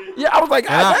 right? Yeah. I was like,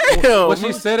 And God I- damn. when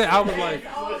she said it, I was like,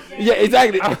 Yeah,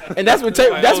 exactly. And that's what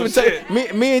Tay. Like, That's oh, what Tay.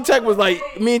 shit. Me and Tay was like.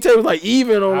 Me and Tay was like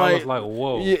even on I like. was like,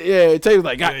 whoa. Yeah. Tay was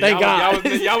like, God, thank God.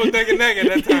 Y'all was thinking neck at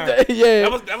that time. Yeah.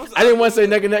 That was. I didn't want to say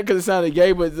neck and neck because it sounded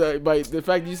gay, but the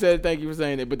fact you said it, thank you for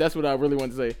saying it. But that's what I really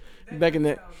wanted to say. Neck and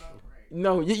neck.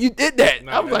 No, you did that.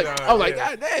 No, I was like, no, God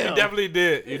yeah. damn. You definitely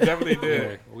did. You definitely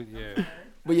did. Yeah.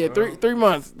 But yeah, 3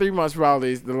 months. 3 months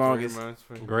probably is the 3 longest. months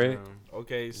for Great. him.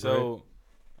 Okay, so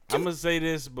I'm gonna say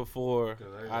this before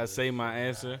I say my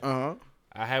answer.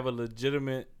 I have a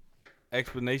legitimate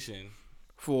explanation.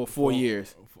 For 4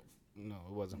 years. No,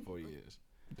 it wasn't 4 years.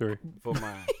 3. For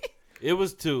mine, it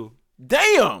was 2.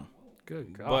 Damn.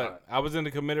 Good God. But I was in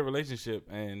a committed relationship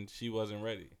and she wasn't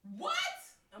ready. What?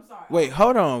 I'm sorry. Wait,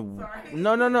 hold on. Sorry.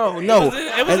 No. We was in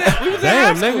high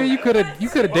Damn, school. nigga, you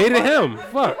could have dated him.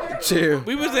 Fuck. Chill.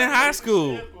 We was in high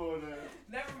school. Never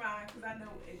mind, because I know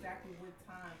exactly what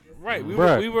time this Right,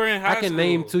 Bruh, we were in high I school. can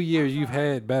name 2 years you've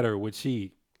had better with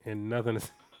she and nothing.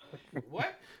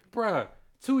 What? Bruh,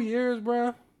 2 years,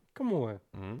 bruh. Come on.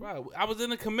 Bro, I was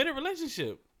in a committed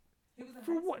relationship. He was in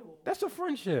For high what? school. That's a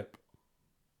friendship.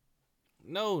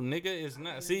 No, nigga, it's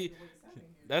not. See,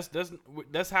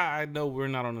 that's how I know we're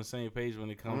not on the same page when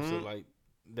it comes to like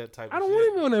that type of I don't shit.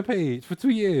 want to be on that page for 2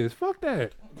 years. Fuck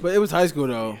that. But it was high school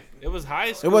though. It was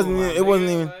high school. wasn't my even- it wasn't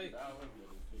nigga, even- like-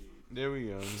 There we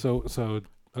go. So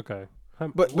okay.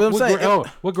 But I'm saying-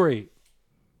 what grade?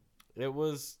 it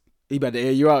was He about to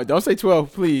air you out. Don't say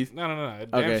 12, please. no. It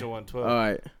Okay. damn sure wasn't 12. All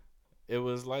right. It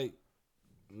was like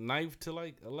 9th to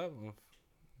like 11th.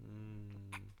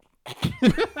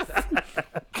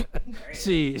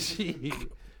 She.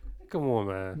 Come on,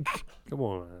 man. Come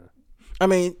on, man. I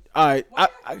mean, all right.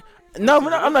 No,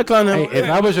 I'm not clowning Hey, him. if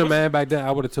I was your man back then,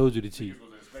 I would have told you to cheat.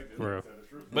 For real.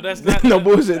 But that's not No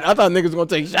bullshit. I thought niggas was gonna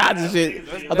take shots and shit.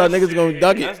 I thought niggas was gonna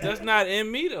duck it. That's not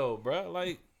in me though, bro.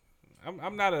 Like,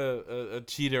 I'm not a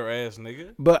cheater ass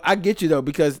nigga. But I get you though,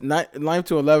 because 9th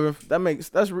to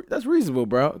 11th, that's reasonable,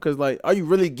 bro. Because like, are you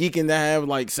really geeking to have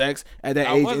like sex at that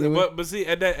I age? wasn't, Anyway? but see,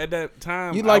 at that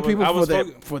time, You like I was, people I was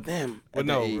for them But at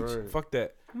no, that age. fuck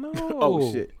that. No.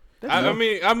 Oh shit. I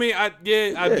mean, I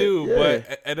do. yeah.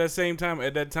 But at that same time,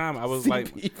 I was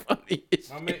like, CP funny as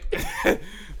shit.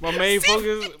 my main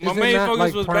focus it not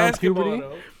like was prime basketball. puberty?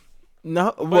 Though.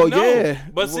 No, But well, no. yeah.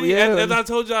 But Well, see, yeah. as I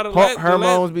told y'all the last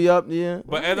hormones be up, yeah.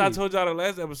 But as I told y'all the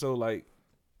last episode, like,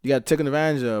 You got taken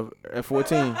advantage of at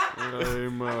 14. Hey,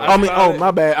 man. I mean, oh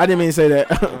my bad. I didn't mean to say that.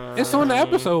 It's on the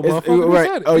episode, It's- motherfucker. We right.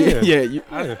 said it. Oh yeah. You,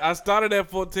 I started at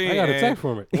 14. I got a and text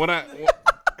from it. When I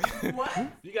What?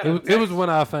 you got It was one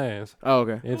of our fans, oh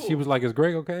okay. and she was like, "Is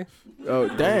Greg okay?" Oh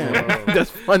damn. That's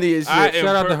funny as I shit. am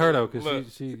Shout out to per- her though, cause look.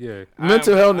 she yeah.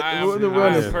 Mental health. I am, what the I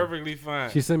wellness? am perfectly fine.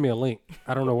 She sent me a link.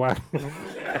 I don't know why. Go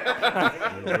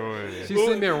ahead. She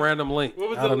sent me a random link what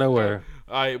was out the- of nowhere.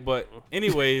 All right, but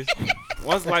anyways,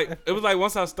 once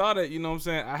I started, you know what I'm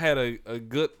saying, I had a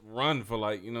good run for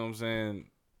like, you know what I'm saying,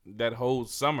 that whole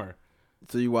summer.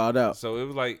 So you wild out. So it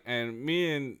was like, and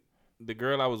me and the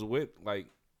girl I was with, like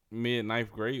mid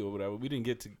 9th grade or whatever, we didn't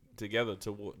get together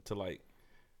to like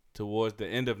towards the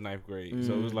end of 9th grade.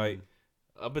 So it was like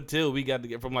up until we got to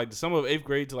get from like the summer of 8th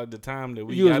grade to like the time that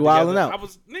we You was got wilding together,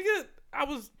 out. I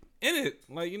was in it,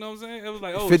 like, you know what I'm saying. It was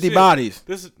like, oh, 50 shit. bodies.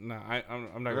 This is I'm not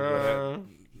gonna go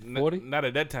that. 40? Not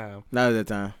at that time. Not at that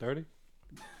time. 30?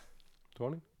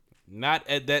 20? Not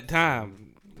at that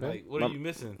time. Okay. Like, what are you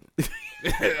missing?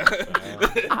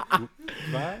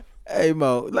 5? Hey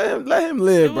Mo, let him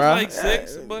live, It was bro. like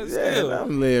 6, but yeah, still. let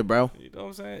him live, bro. You know what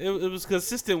I'm saying? It was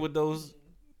consistent with those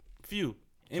few.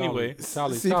 Anyway,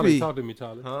 Charlie, CP. talk to me,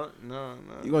 Charlie. Huh? No.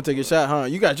 You gonna take a shot, huh?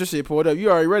 You got your shit poured up. You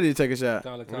already ready to take a shot.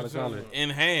 Charlie. in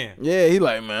hand. Yeah, he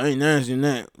like, man, I ain't nasty in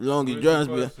that. Longest dry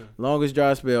spell. question? Longest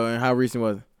dry spell, and how recent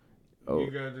was it? Oh,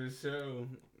 You got this show.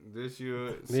 This your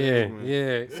Yeah, segment.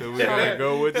 yeah. So we gotta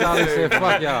go with Charlie the said,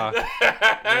 "Fuck y'all."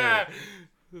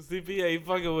 CPA ain't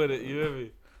fucking with it. You hear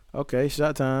me? okay,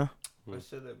 shot time. I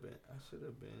should have been.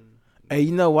 Hey,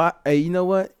 you know what?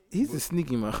 He's a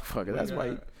sneaky motherfucker. That's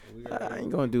why I ain't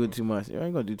gonna do it too much. I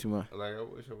ain't gonna do too much. Like, I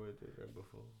wish I would have did that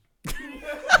before.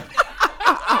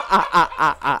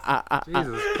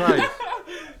 Jesus Christ.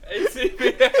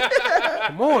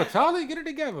 Come on, Charlie, get it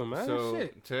together, man. So,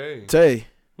 Shit. Tay, Tay,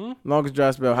 Hmm? longest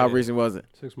dry spell. How Yeah. recent was it?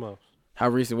 6 months. How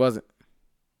recent was it?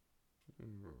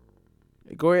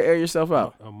 Go ahead, air yourself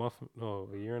out. A month? No,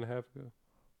 a year and a half ago.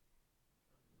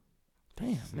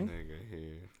 Damn, this nigga. nigga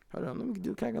here. Hold on, let me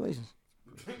do calculations.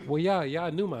 Well,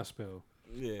 y'all knew my spell.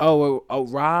 Yeah. Oh,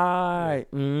 right.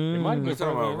 It might have You been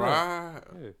talking further about than that. ride?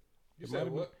 Yeah. You It said might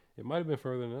have what? been. It might have been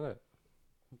further than that.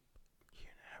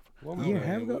 A year and a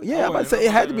half ago? I Yeah, I'm about to wouldn't say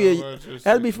it had to be know about your it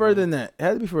had to be 6 further than months. that. It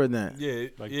had to be further than that. Yeah.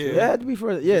 Like yeah. It had to be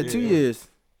further. Yeah, 2 Yeah. years.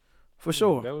 For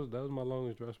sure. That was my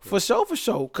longest dress spell. For sure. That's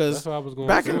Cause why I was going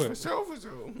back through in- For it. sure, for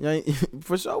sure. yeah,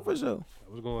 for sure.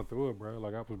 I was going through it, bro.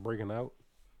 Like I was breaking out.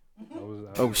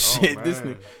 Oh shit, this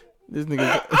man.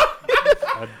 nigga.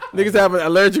 Niggas having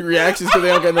allergic reactions because they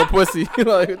don't get no pussy.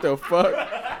 Like what the fuck?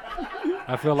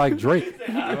 I feel like Drake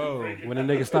Oh, when the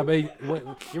nigga stopped eating.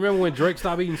 You remember when Drake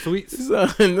stopped eating sweets? Son,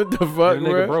 what the fuck, When the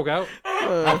nigga bro? broke out.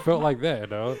 I felt like that,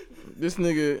 dog. This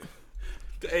nigga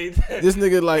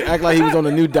like act like he was on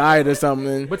a new diet or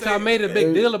something. But I made a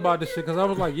big deal about this shit because I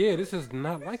was like, yeah, this is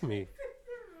not like me.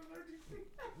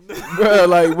 Bro,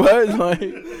 like what? Like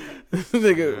this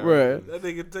nigga, bro. That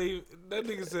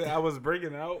nigga said I was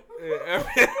breaking out.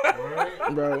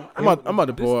 Bro, I'm about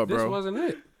to pull up, This bro. wasn't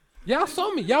it. Y'all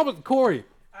saw me. Y'all was Corey.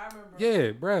 I remember.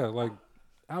 Yeah, bro. Like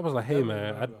I was like, hey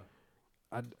man,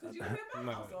 I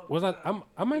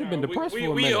might have been depressed for a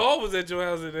we minute. all was at your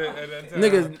house at that time.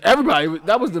 Niggas, everybody,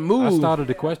 that was the I move. started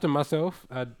to question myself.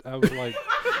 I was like,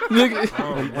 Nigga,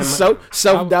 am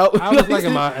self doubt. I was like,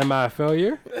 am I a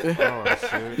failure? oh shit.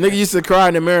 Nigga used to cry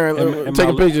in the mirror, Am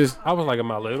taking I- pictures, I was like,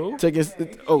 am I little? taking.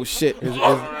 Oh shit! Is it the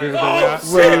way I,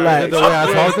 is Relax. it the way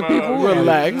I talk to people?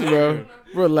 Relax, bro.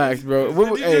 Relax, bro.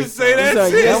 Did he just say that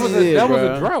son, shit? yes, That was he did, that was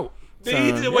bro. a drought. Did he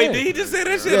Son. just, wait, did he just say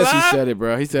that shit Yes, he live? said it,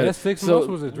 bro. He said That it. 6 So months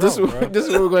was a this, drought, bro. this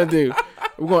is what we're gonna do.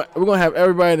 We're gonna have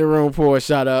everybody in the room pour a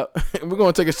shot up. We're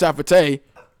gonna take a shot for Tay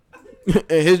and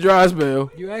his dry spell.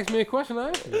 You asked me a question, I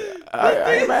answered it.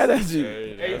 I ain't mad at you.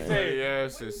 Hey,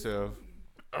 ask yourself.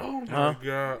 Oh my Huh?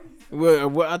 god.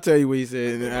 Well, I'll tell you what he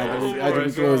said and then after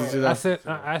we close this shit I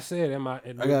out. said, am I?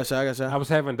 I got a shot. I was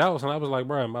having doubts, and I was like,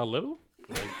 bro, am I little?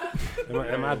 Like,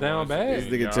 am I down This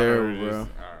bad? nigga terrible, bro.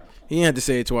 He didn't have to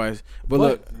say it twice. But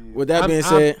look, with that being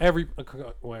said,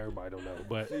 well, everybody don't know,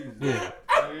 but yeah.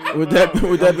 with that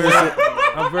being said,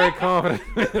 I'm very confident.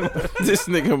 this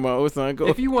nigga Mo, son, go.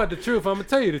 If you want the truth, I'm gonna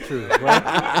tell you the truth. Right?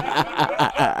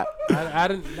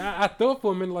 I thought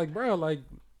for a minute, like, bro, like,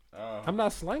 I'm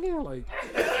not slanging, like,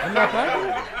 I'm not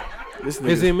packing.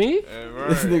 Is it me?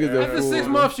 This nigga's a After fool. 6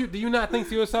 months, do you not think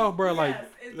to yourself, bro, like,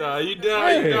 Nah, you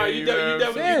definitely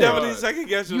second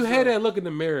guess yourself. you had that look in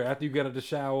the mirror after you get out of the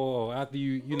shower or after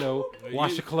you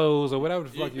wash your clothes or whatever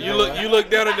the fuck you look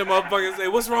down at the motherfucker and say,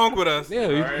 "What's wrong with us?"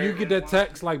 Yeah, you get that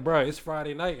text like, bro, it's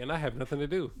Friday night and I have nothing to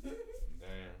do. Damn.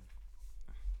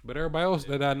 But everybody else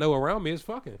that I know around me is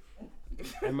fucking.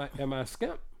 Am I a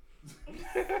skimp?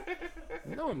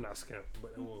 No, I'm not skimp.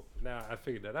 But well, now I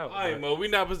figured that out. All right, Mo, we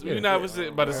not about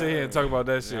to sit here and talk about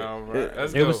that shit. All right.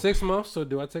 Let's It go. was 6 months, so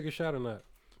do I take a shot or not?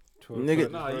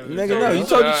 Nigga, Nah, no, you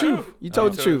told the truth. You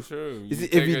told the truth.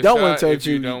 If you don't want to tell the truth,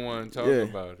 you don't want to talk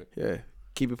about it. Yeah,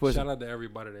 keep it pushing. Shout out to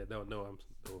everybody that don't know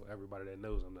everybody that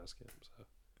knows I'm not skimp. So.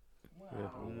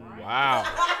 Wow.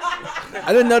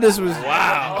 I didn't know this was.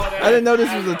 Wow. I didn't know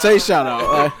this was a Tay shout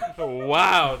out.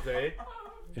 Wow, Tay.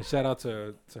 And shout out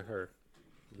to her.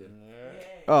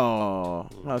 Oh,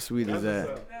 how sweet is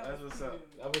that? That's what's up.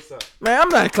 That's what's up. Man, I'm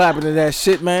not clapping to that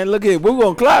shit, man. Look at what we're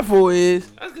gonna clap for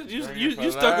is. That's because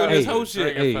you stuck on this whole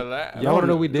shit. Hey, y'all want to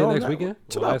know what we did No, next no. weekend?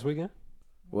 Chill Or out. last weekend?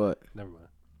 What? Never mind.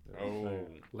 Oh.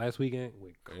 Last weekend,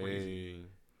 we crazy. Hey.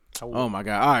 Oh my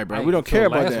God! All right, bro. Hey, We don't so care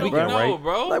about last that, weekend, bro. right? No,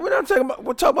 bro. Like we're not talking about.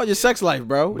 We're talking about your sex life,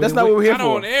 bro. But That's it not what we're here Not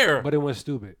on for. air. But it went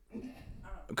stupid.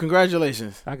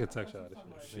 Congratulations. I could text y'all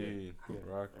this shit. Shit.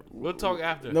 Rock. We'll talk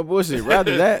after. No bullshit.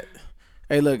 Rather that.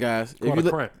 Hey, look, guys. If Called you a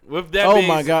look, cramp. With that oh being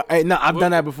my God. Hey, no, I've What-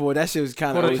 done that before. That shit was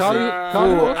kind For the of.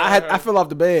 Charlie? I fell off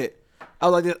the bed. I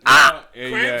was like this. Ah. Yeah,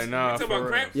 Cramps? nah, You talking for about real.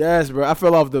 cramps? Yes, bro. I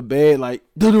fell off the bed like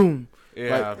doom. It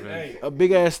Like- happened. Hey, A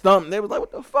big ass stump. They was like,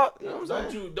 "What the fuck?" You know what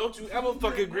I'm saying? don't you ever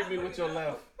fucking greet me with your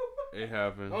left. It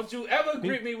happened. Don't you ever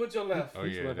greet me with your left. Oh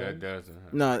yeah, that doesn't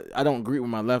happen. No, I don't greet with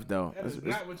my left though. That is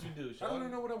not what you do, I don't even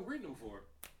Sean. know what I'm greeting them for.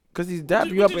 Cause he's dapping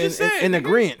you- you what up you just said, in nigga?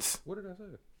 agreement. What did I say?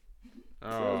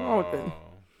 wrong with that? Oh.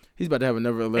 He's about to have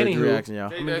another allergic Anywho. reaction,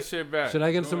 y'all. Take that shit back. Should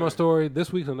I get into my story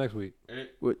this week or next week?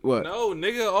 What? No,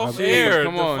 nigga, off Okay. air.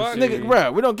 Come The on, fuck? Nigga,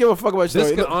 bro, we don't give a fuck about your This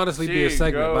story. could Look, honestly be a Shit,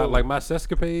 segment go. about like my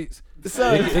sescapades.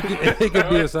 son, It could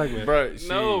be a segment. Bro,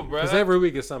 No, bro. Because every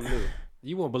week is something new.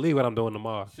 You won't believe what I'm doing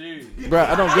tomorrow. bro,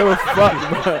 I don't give a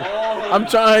fuck, bro. I'm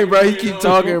trying, bro. He keep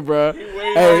talking, bro.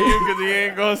 Hey, because he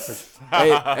ain't gonna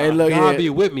hey, look God be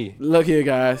here. with me. Look here,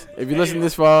 guys. If you listen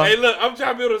this far, Hey, look, I'm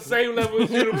trying to be on the same level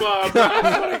as you tomorrow, bro. I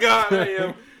swear to God, I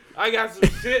am. I got some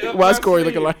shit up why is my Corey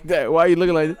sleeve. looking like that? Why are you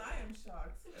looking like that? I am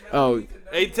shocked. Oh,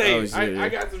 Hey, Tay, Oh, shit, I yeah.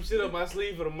 got some shit up my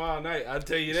sleeve for tomorrow night. I'll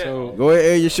tell you that. So, go ahead,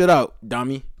 air your shit out,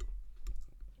 dummy.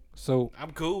 so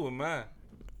I'm cool with mine.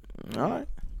 All right.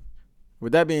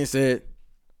 With that being said,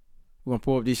 we're gonna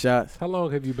pull up these shots. how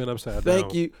long have you been upside Thank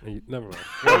down? you. Never mind.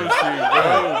 Go.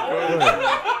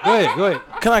 Go ahead.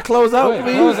 Can I close Go out, ahead.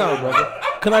 please? Close out, brother.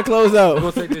 Can I close out?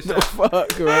 We'll take this No, shot.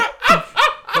 fuck, right?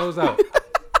 Close out.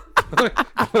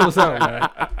 Close out,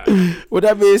 man. With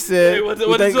that being said, Hey, was we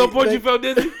it thank to a point you thank- felt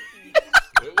dizzy?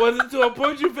 Was it to a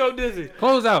point you felt dizzy?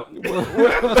 Close out.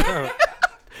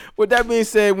 With that being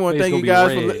said, we want to Face thank you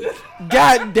gonna guys be for. red.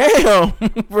 God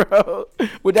damn, bro.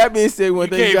 With that being said, we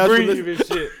want You to thank you can't guys for breathe listening. and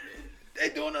shit. They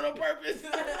doing it on purpose.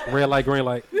 Red light, green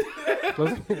light. All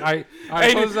right,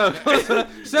 Hey, close out. Close out.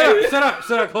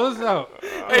 Shut up. Close out.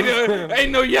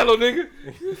 Ain't no yellow, nigga.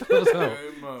 Close out.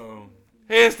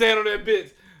 Handstand on that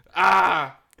bitch.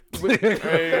 Ah. With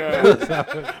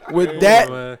Come that,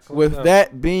 on, man. Close with out.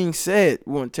 that being said,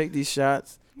 we want to take these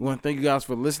shots. We want to thank you guys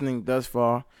for listening thus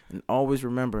far, and always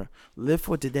remember, live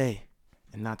for today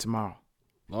and not tomorrow.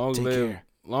 Long Take live, care.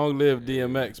 long live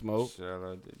DMX, Mo. Shout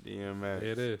out to DMX.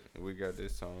 It is. We got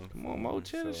this song. Come on, Mo,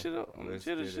 chill the so shit up. let's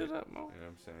Chill the get shit it. up, Mo. You know what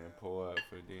I'm saying? Pull up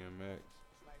for DMX.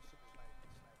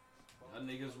 Y'all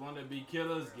niggas want to be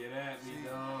killers? Get at me,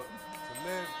 dog. To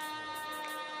live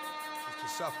is to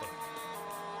suffer.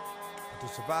 But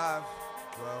to survive,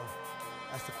 well,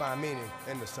 that's to find meaning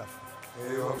in the suffering.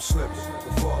 Hey yo, I'm slipping,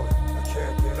 I'm falling, I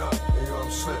can't get up. Hey yo,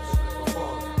 I'm slipping, I'm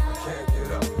falling, I can't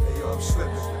get up. Hey yo, I'm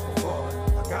slipping, I'm falling,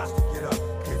 I got to get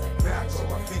up. Get back on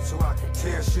my feet so I can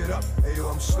tear shit up. Hey yo,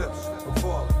 I'm slipping, I'm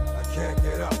falling, I can't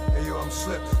get up. Hey yo, I'm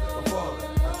slipping, I'm falling,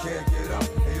 I can't get up.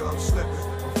 Hey yo, I'm slipping,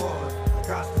 I'm falling, I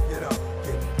got to get up.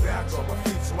 Get back on my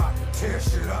feet so I can tear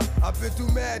shit up. I've been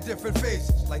through mad different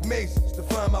phases, like mazes, to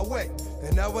find my way.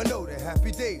 And now I know that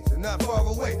happy days are not far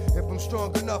away. If I'm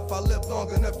strong enough, I'll live long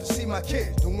enough to see my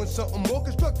kids doing something more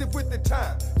constructive with the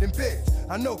time than biz.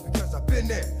 I know because I've been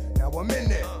there. now I'm in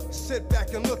there. Sit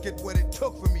back and look at what it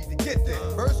took for me to get there.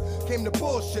 First came the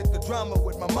bullshit, the drama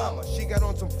with my mama. She got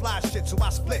on some fly shit, so I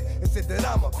split and said that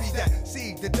I'ma be that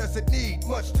seed that doesn't need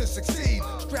much to succeed.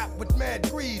 Strapped with mad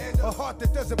greed, a heart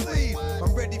that doesn't bleed.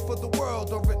 I'm ready for the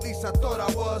world, or at least I thought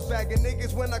I was. Bagging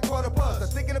niggas when I caught a buzz. I'm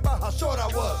thinking about how short I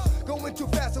was. Going too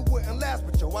fast, it wouldn't last,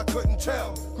 but yo, I couldn't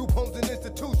tell. Group homes and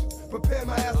institutions, prepare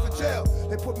my ass for jail.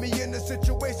 They put me in a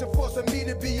situation forcing me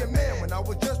to be a man when I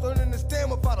was just learning to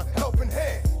stand without a helping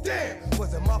hand. Damn,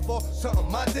 was it my fault?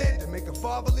 Something I did to make a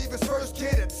father leave his first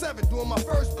kid at 7 doing my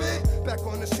first bid. Back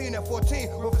on the scene at 14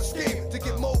 with a scheme to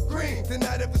get more green than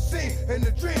I'd ever seen in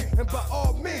a dream. And by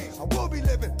all means, I will be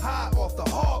living high off the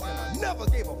hog. And I never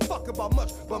gave a fuck about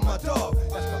much but my dog.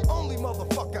 That's the only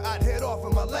motherfucker I'd head off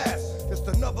in my last. Just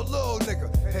another little nigga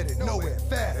headed nowhere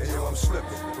fast. Hey yo, I'm slipping,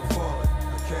 I'm falling,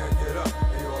 I can't get up.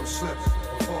 Hey yo, I'm slipping,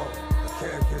 I'm falling, I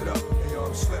can't get up. Hey yo,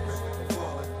 I'm slipping,